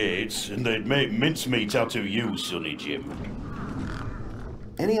main gates, and they'd make mincemeat out of you, Sonny Jim.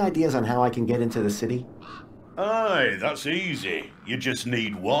 Any ideas on how I can get into the city? Aye, that's easy. You just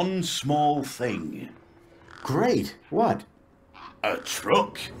need one small thing. Great. What? A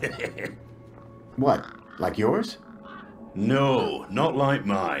truck. What? Like yours? No, not like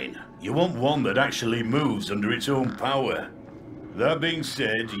mine. You want one that actually moves under its own power. That being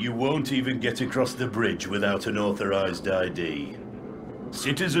said, you won't even get across the bridge without an authorized ID.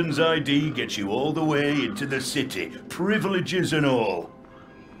 Citizen's ID gets you all the way into the city, privileges and all.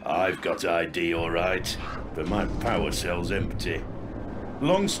 I've got ID, all right, but my power cell's empty.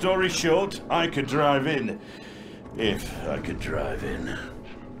 Long story short, I could drive in. If I could drive in.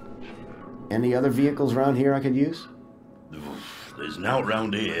 Any other vehicles around here I could use? There's none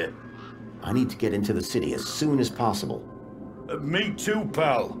round here. I need to get into the city as soon as possible. Me too,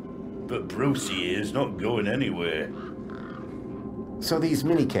 pal. But Brucey is not going anywhere. So these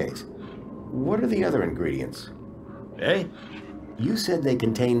mini-Ks, what are the other ingredients? Eh? You said they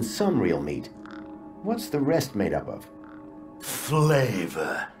contain some real meat. What's the rest made up of?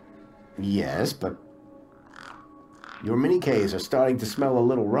 Flavor. Yes, but your mini-Ks are starting to smell a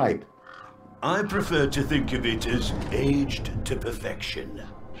little ripe. I prefer to think of it as aged to perfection.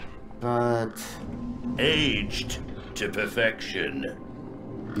 But... Aged to perfection.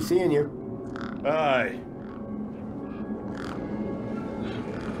 Be seeing you. Aye.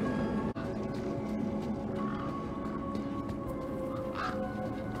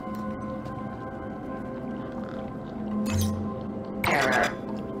 Error.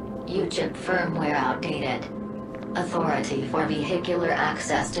 UChip firmware outdated. Authority for vehicular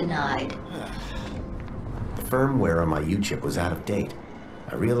access denied. The firmware on my U-chip was out of date.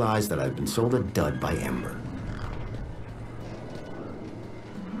 I realized that I'd been sold a dud by Ember.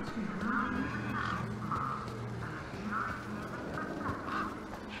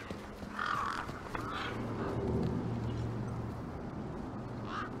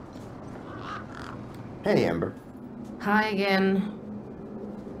 Hey, Ember. Hi again.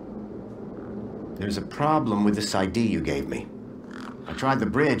 There's a problem with this ID you gave me. I tried the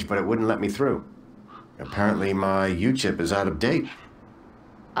bridge, but it wouldn't let me through. Apparently my U-chip is out of date.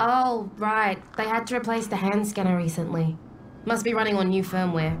 Oh, right. They had to replace the hand scanner recently. Must be running on new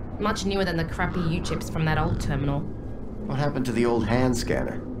firmware. Much newer than the crappy U-chips from that old terminal. What happened to the old hand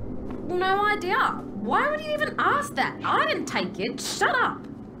scanner? No idea. Why would you even ask that? I didn't take it. Shut up.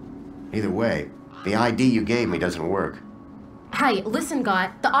 Either way, the ID you gave me doesn't work. Hey, listen,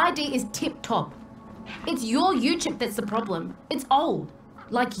 guy. The ID is tip-top. It's your U-chip that's the problem. It's old.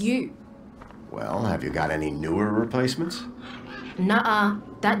 Like you. Well, have you got any newer replacements? Nuh-uh.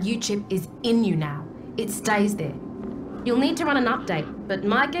 That U-chip is in you now. It stays there. You'll need to run an update, but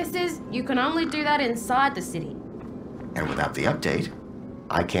my guess is you can only do that inside the city. And without the update,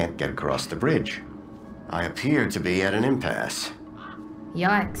 I can't get across the bridge. I appear to be at an impasse.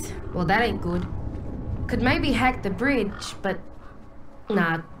 Yikes. Well, that ain't good. Could maybe hack the bridge, but...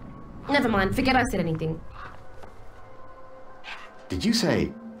 Nah. Never mind. Forget I said anything. Did you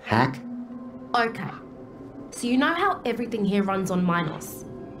say hack? Okay. So you know how everything here runs on Minos?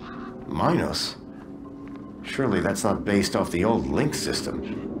 Minos? Surely that's not based off the old Link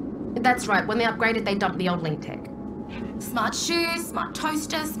system. That's right. When they upgraded, they dumped the old Link tech. Smart shoes, smart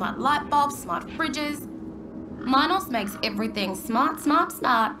toasters, smart light bulbs, smart fridges. Minos makes everything smart, smart,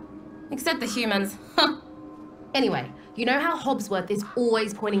 smart. Except the humans. Anyway, you know how Hobbsworth is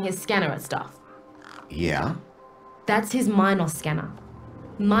always pointing his scanner at stuff? Yeah? That's his Minos scanner.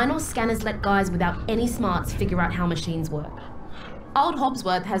 Minos scanners let guys without any smarts figure out how machines work. Old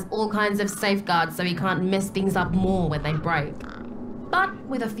Hobbsworth has all kinds of safeguards so he can't mess things up more when they break. But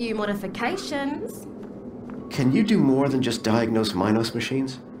with a few modifications... Can you do more than just diagnose Minos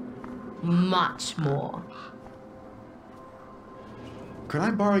machines? Much more. Could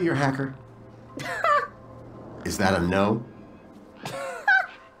I borrow your hacker? Is that a no?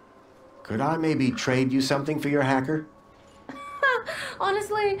 Could I maybe trade you something for your hacker?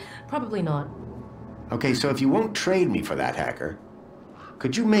 Honestly, probably not. Okay, so if you won't trade me for that hacker,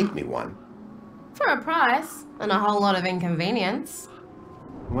 Could you make me one? For a price, and a whole lot of inconvenience.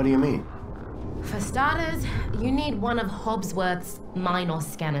 What do you mean? For starters, you need one of Hobbsworth's Minos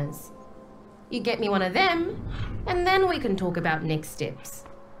scanners. You get me one of them, and then we can talk about next steps.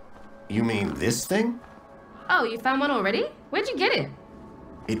 You mean this thing? Oh, you found one already? Where'd you get it?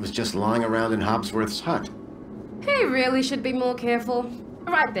 It was just lying around in Hobbsworth's hut. He really should be more careful.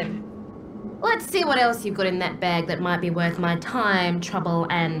 Right then. Let's see what else you've got in that bag that might be worth my time, trouble,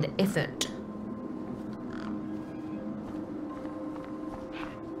 and effort.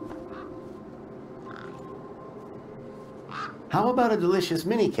 How about a delicious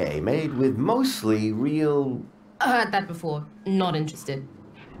mini-K made with mostly real... I heard that before. Not interested.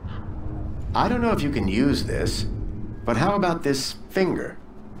 I don't know if you can use this, but how about this finger?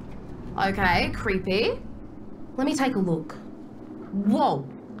 Okay, creepy. Let me take a look. Whoa.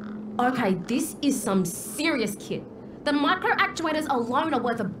 Okay, this is some serious kit. The micro actuators alone are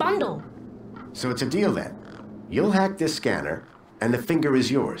worth a bundle. So it's a deal then. You'll hack this scanner, and the finger is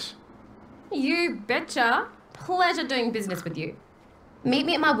yours. You betcha. Pleasure doing business with you. Meet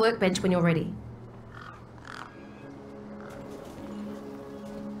me at my workbench when you're ready.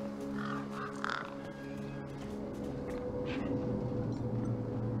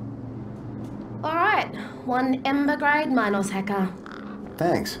 Alright, one Ember grade Minos hacker.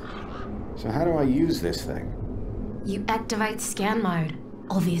 Thanks. So how do I use this thing? You activate scan mode,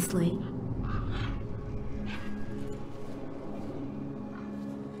 obviously.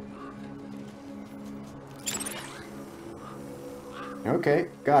 Okay,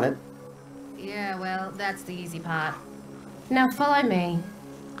 got it. Yeah, well, that's the easy part. Now follow me.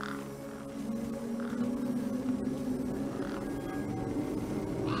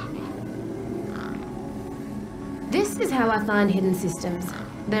 This is how I find hidden systems.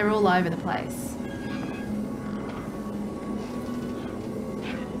 They're all over the place.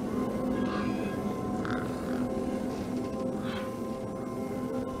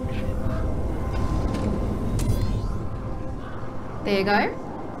 There you go.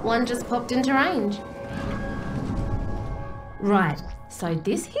 One just popped into range. Right, so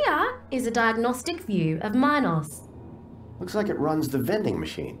this here is a diagnostic view of Minos. Looks like it runs the vending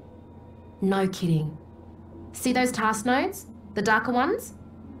machine. No kidding. See those task nodes? The darker ones?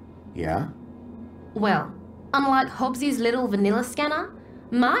 Yeah? Well, unlike Hobbsy's little vanilla scanner,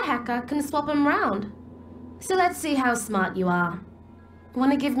 my hacker can swap them round. So let's see how smart you are.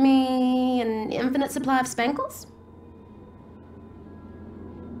 Want to give me an infinite supply of spankles?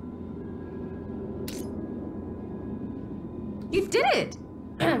 You did it!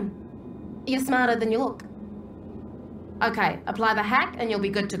 You're smarter than you look. Okay, apply the hack and you'll be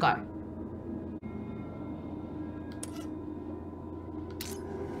good to go.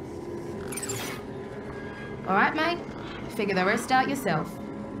 Alright, mate. Figure the rest out yourself.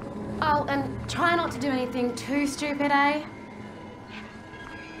 Oh, and try not to do anything too stupid, eh?